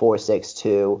 4.6,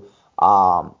 4.62.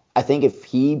 I think if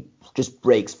he just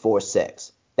breaks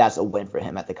 4.6, that's a win for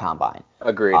him at the combine.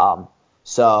 Agreed.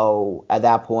 So at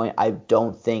that point, I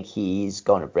don't think he's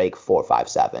going to break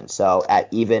 4.57. So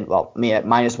at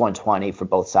 -120 for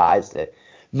both sides.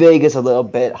 Vegas a little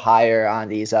bit higher on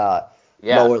these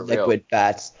lower liquid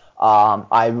bets.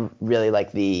 I really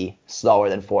like the slower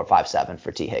than 4.57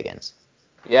 for T. Higgins.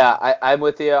 Yeah, I'm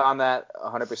with you on that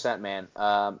 100%, man.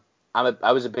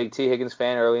 I was a big T. Higgins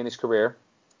fan early in his career.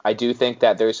 I do think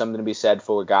that there's something to be said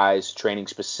for guys training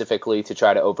specifically to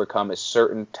try to overcome a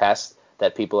certain test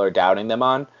that people are doubting them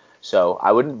on. So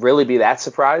I wouldn't really be that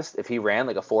surprised if he ran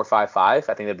like a 4.55.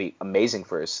 I think that'd be amazing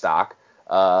for his stock.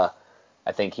 I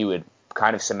think he would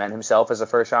kind of cement himself as a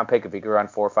first-round pick if he could run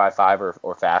 4.55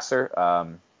 or faster.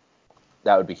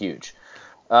 that would be huge.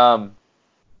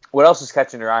 What else is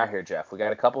catching your eye here, Jeff? We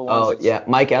got a couple ones. Oh, yeah.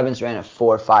 Mike Evans ran a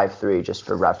 4.53 just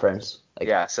for reference.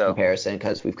 Yeah, so comparison,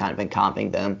 because we've kind of been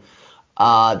comping them.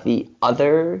 The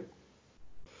other,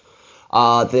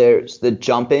 there's the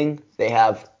jumping. They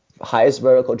have highest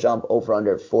vertical jump over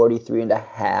under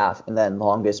 43.5, and then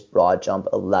longest broad jump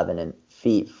 11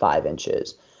 feet 5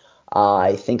 inches.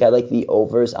 I think I like the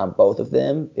overs on both of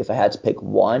them. If I had to pick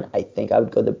one, I think I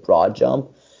would go the broad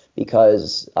jump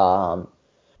because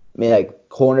like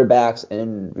cornerbacks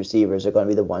and receivers are going to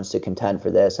be the ones to contend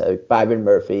for this.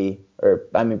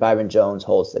 Byron Jones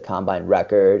holds the combine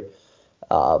record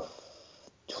of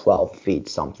 12 feet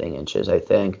something inches, I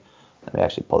think. Let me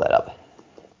actually pull that up.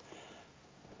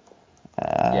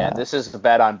 Yeah, this is the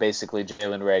bet on basically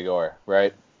Jalen Reagor,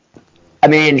 right? I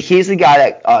mean, he's the guy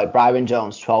that Byron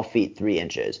Jones, 12 feet 3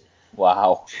 inches.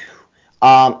 Wow.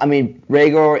 I mean,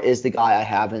 Reagor is the guy I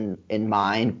have in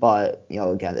mind, but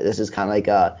again, this is kind of like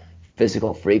a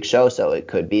physical freak show, so it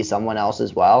could be someone else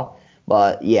as well.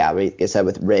 But yeah, like I said,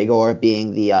 with Reagor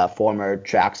being the former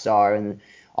track star and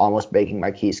almost breaking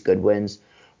Marquise Goodwin's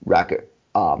record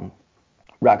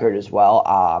as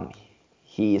well,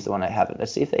 he's the one I have.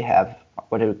 Let's see if they have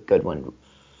what did Goodwin.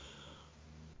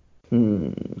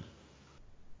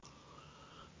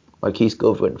 Marquise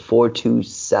Goodwin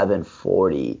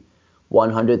 4.2740,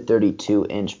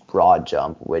 132-inch broad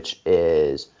jump, which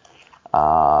is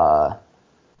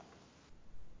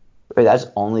that's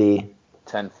only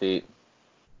 10 feet.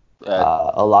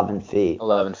 11 feet.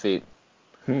 11 feet.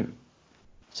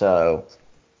 So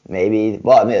maybe,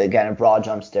 well, I mean, again, a broad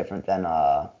jump's different than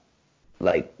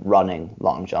like running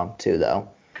long jump too, though.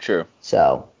 True.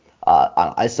 So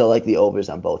I still like the overs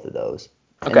on both of those.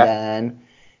 Okay.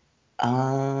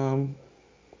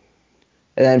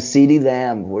 And then CeeDee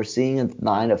Lamb, we're seeing a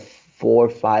line of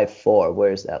 4.54.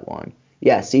 Where's that one?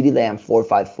 Yeah, CeeDee Lamb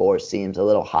 4.54 seems a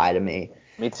little high to me.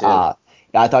 Me too. I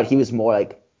thought he was more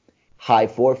like high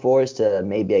 4.4s to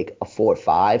maybe like a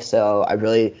 4.5. So I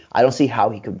don't see how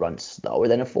he could run slower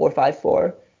than a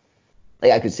 4.54.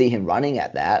 Like I could see him running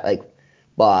at that,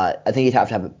 but I think he'd have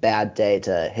to have a bad day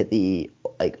to hit the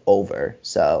over.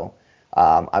 So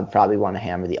I'd probably want to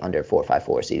hammer the under 4.54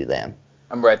 CeeDee Lamb.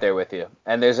 I'm right there with you.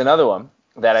 And there's another one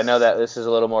that I know that this is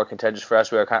a little more contentious for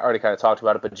us. We already kind of talked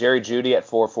about it, but Jerry Jeudy at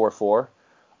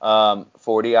 4.44,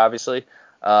 40 obviously.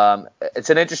 It's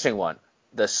an interesting one.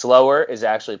 The slower is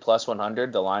actually plus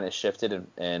 100. The line is shifted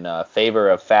in favor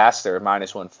of faster,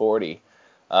 minus 140.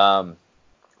 I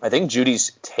think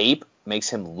Judy's tape makes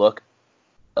him look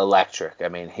electric. I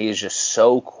mean, he's just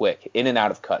so quick, in and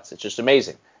out of cuts. It's just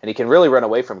amazing. And he can really run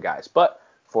away from guys. But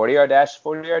 40-yard dash,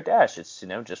 40-yard dash. It's,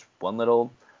 just one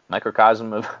little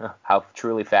microcosm of how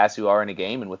truly fast you are in a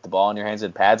game. And with the ball in your hands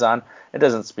and pads on, it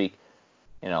doesn't speak,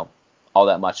 all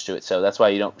that much to it. So that's why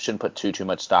you shouldn't put too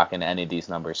much stock into any of these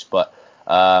numbers. But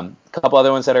a couple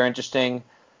other ones that are interesting.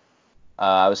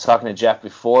 I was talking to Jeff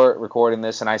before recording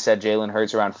this, and I said Jalen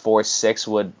Hurts around 4.6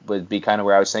 would be kind of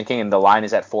where I was thinking, and the line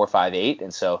is at 4.58,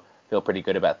 and so feel pretty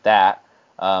good about that.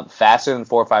 Faster than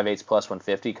 4.58 plus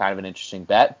 150, kind of an interesting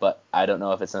bet, but I don't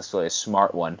know if it's necessarily a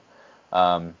smart one.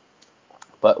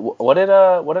 But what did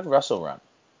Russell run?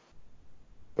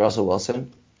 Russell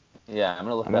Wilson? Yeah, I'm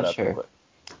gonna look that up real quick.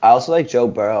 I also like Joe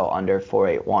Burrow under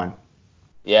 4.81.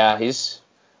 Yeah, his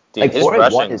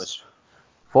 4.81 is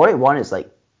 4.81 is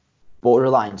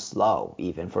borderline slow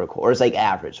even for or it's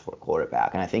average for a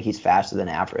quarterback, and I think he's faster than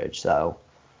average. So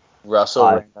Russell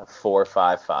ran a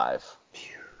 4.55.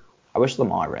 I wish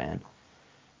Lamar ran.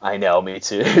 I know, me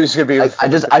too. It was gonna be. I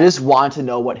just want to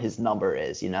know what his number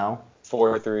is.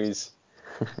 4 threes.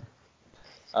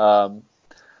 But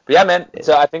yeah, man.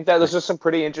 So I think that this is some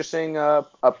pretty interesting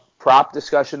prop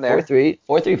discussion there.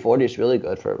 4.340 is really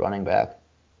good for a running back.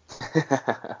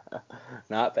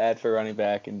 Not bad for running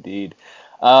back, indeed.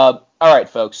 All right,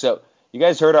 folks. So you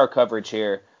guys heard our coverage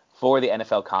here for the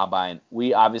NFL Combine.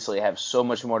 We obviously have so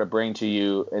much more to bring to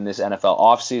you in this NFL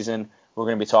offseason. We're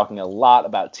going to be talking a lot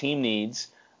about team needs,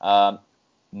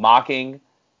 mocking,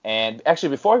 and actually,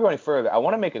 before I go any further, I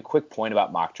want to make a quick point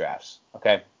about mock drafts,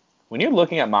 okay? When you're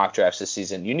looking at mock drafts this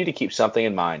season, you need to keep something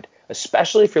in mind,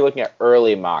 especially if you're looking at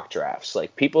early mock drafts,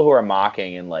 like people who are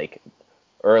mocking in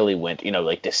early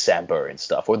winter, December and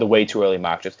stuff, or the way too early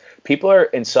mock drafts. People are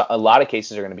a lot of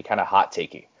cases are going to be kind of hot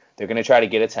takey. They're going to try to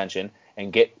get attention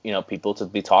and get people to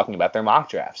be talking about their mock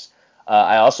drafts.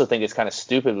 I also think it's kind of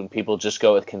stupid when people just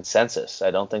go with consensus. I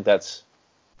don't think that's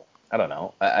kind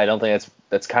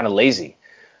of lazy.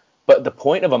 But the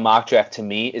point of a mock draft to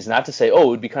me is not to say, oh, it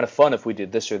would be kind of fun if we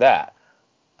did this or that.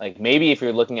 Maybe if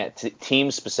you're looking at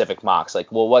team-specific mocks,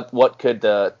 what could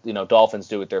the Dolphins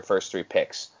do with their first 3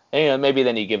 picks? And maybe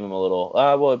then you give them a little.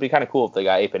 Well, it'd be kind of cool if they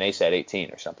got Epinesa at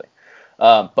 18 or something.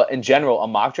 But in general, a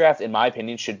mock draft, in my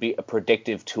opinion, should be a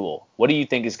predictive tool. What do you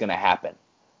think is going to happen?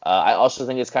 I also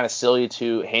think it's kind of silly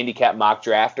to handicap mock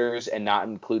drafters and not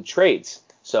include trades.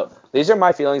 So these are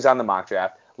my feelings on the mock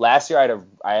draft. Last year,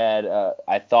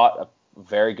 I thought a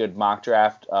very good mock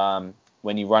draft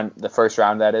when you run the first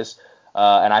round, that is,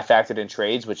 and I factored in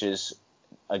trades, which is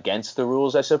against the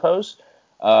rules, I suppose.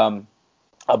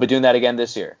 I'll be doing that again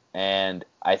this year, and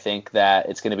I think that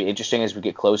it's going to be interesting as we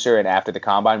get closer and after the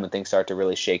combine when things start to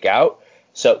really shake out.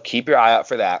 So keep your eye out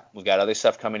for that. We've got other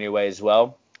stuff coming your way as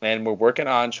well. And we're working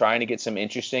on trying to get some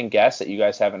interesting guests that you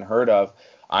guys haven't heard of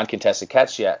on Contested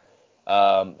Catch yet,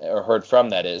 or heard from,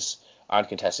 that is, on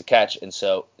Contested Catch. And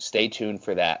so stay tuned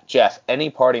for that. Jeff, any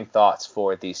parting thoughts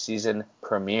for the season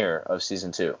premiere of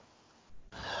Season 2?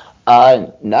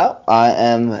 No, I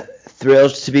am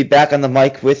thrilled to be back on the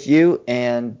mic with you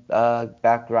and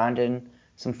back grinding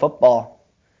some football.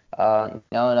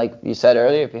 Like you said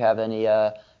earlier, if you have any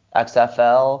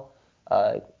XFL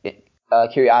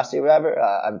curiosity or whatever,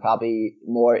 I'm probably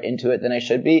more into it than I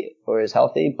should be or is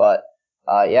healthy. But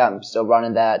I'm still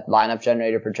running that lineup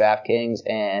generator for DraftKings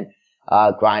and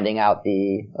grinding out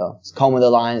combing the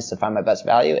lines to find my best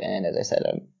value. And as I said,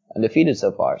 I'm undefeated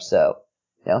so far. So,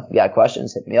 if you got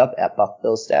questions, hit me up at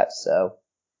BuffBillStats. So,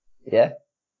 yeah.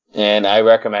 And I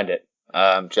recommend it.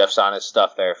 Jeff's on his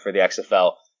stuff there for the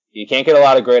XFL. You can't get a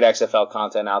lot of great XFL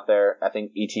content out there. I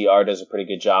think ETR does a pretty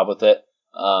good job with it.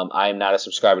 I am not a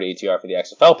subscriber to ETR for the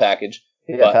XFL package.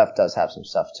 PFF does have some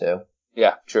stuff too.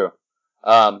 Yeah, true.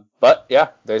 But yeah,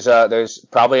 there's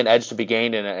probably an edge to be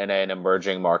gained in an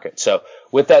emerging market. So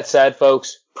with that said,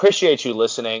 folks, appreciate you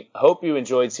listening. Hope you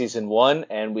enjoyed Season 1,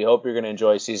 and we hope you're going to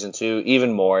enjoy Season 2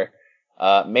 even more.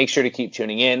 Make sure to keep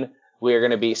tuning in. We are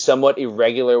going to be somewhat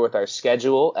irregular with our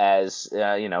schedule as,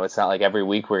 it's not like every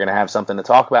week we're going to have something to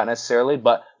talk about necessarily,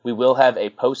 but we will have a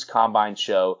post-combine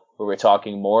show where we're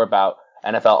talking more about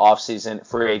NFL offseason,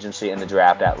 free agency, and the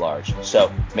draft at large.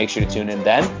 So make sure to tune in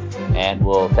then, and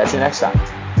we'll catch you next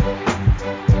time.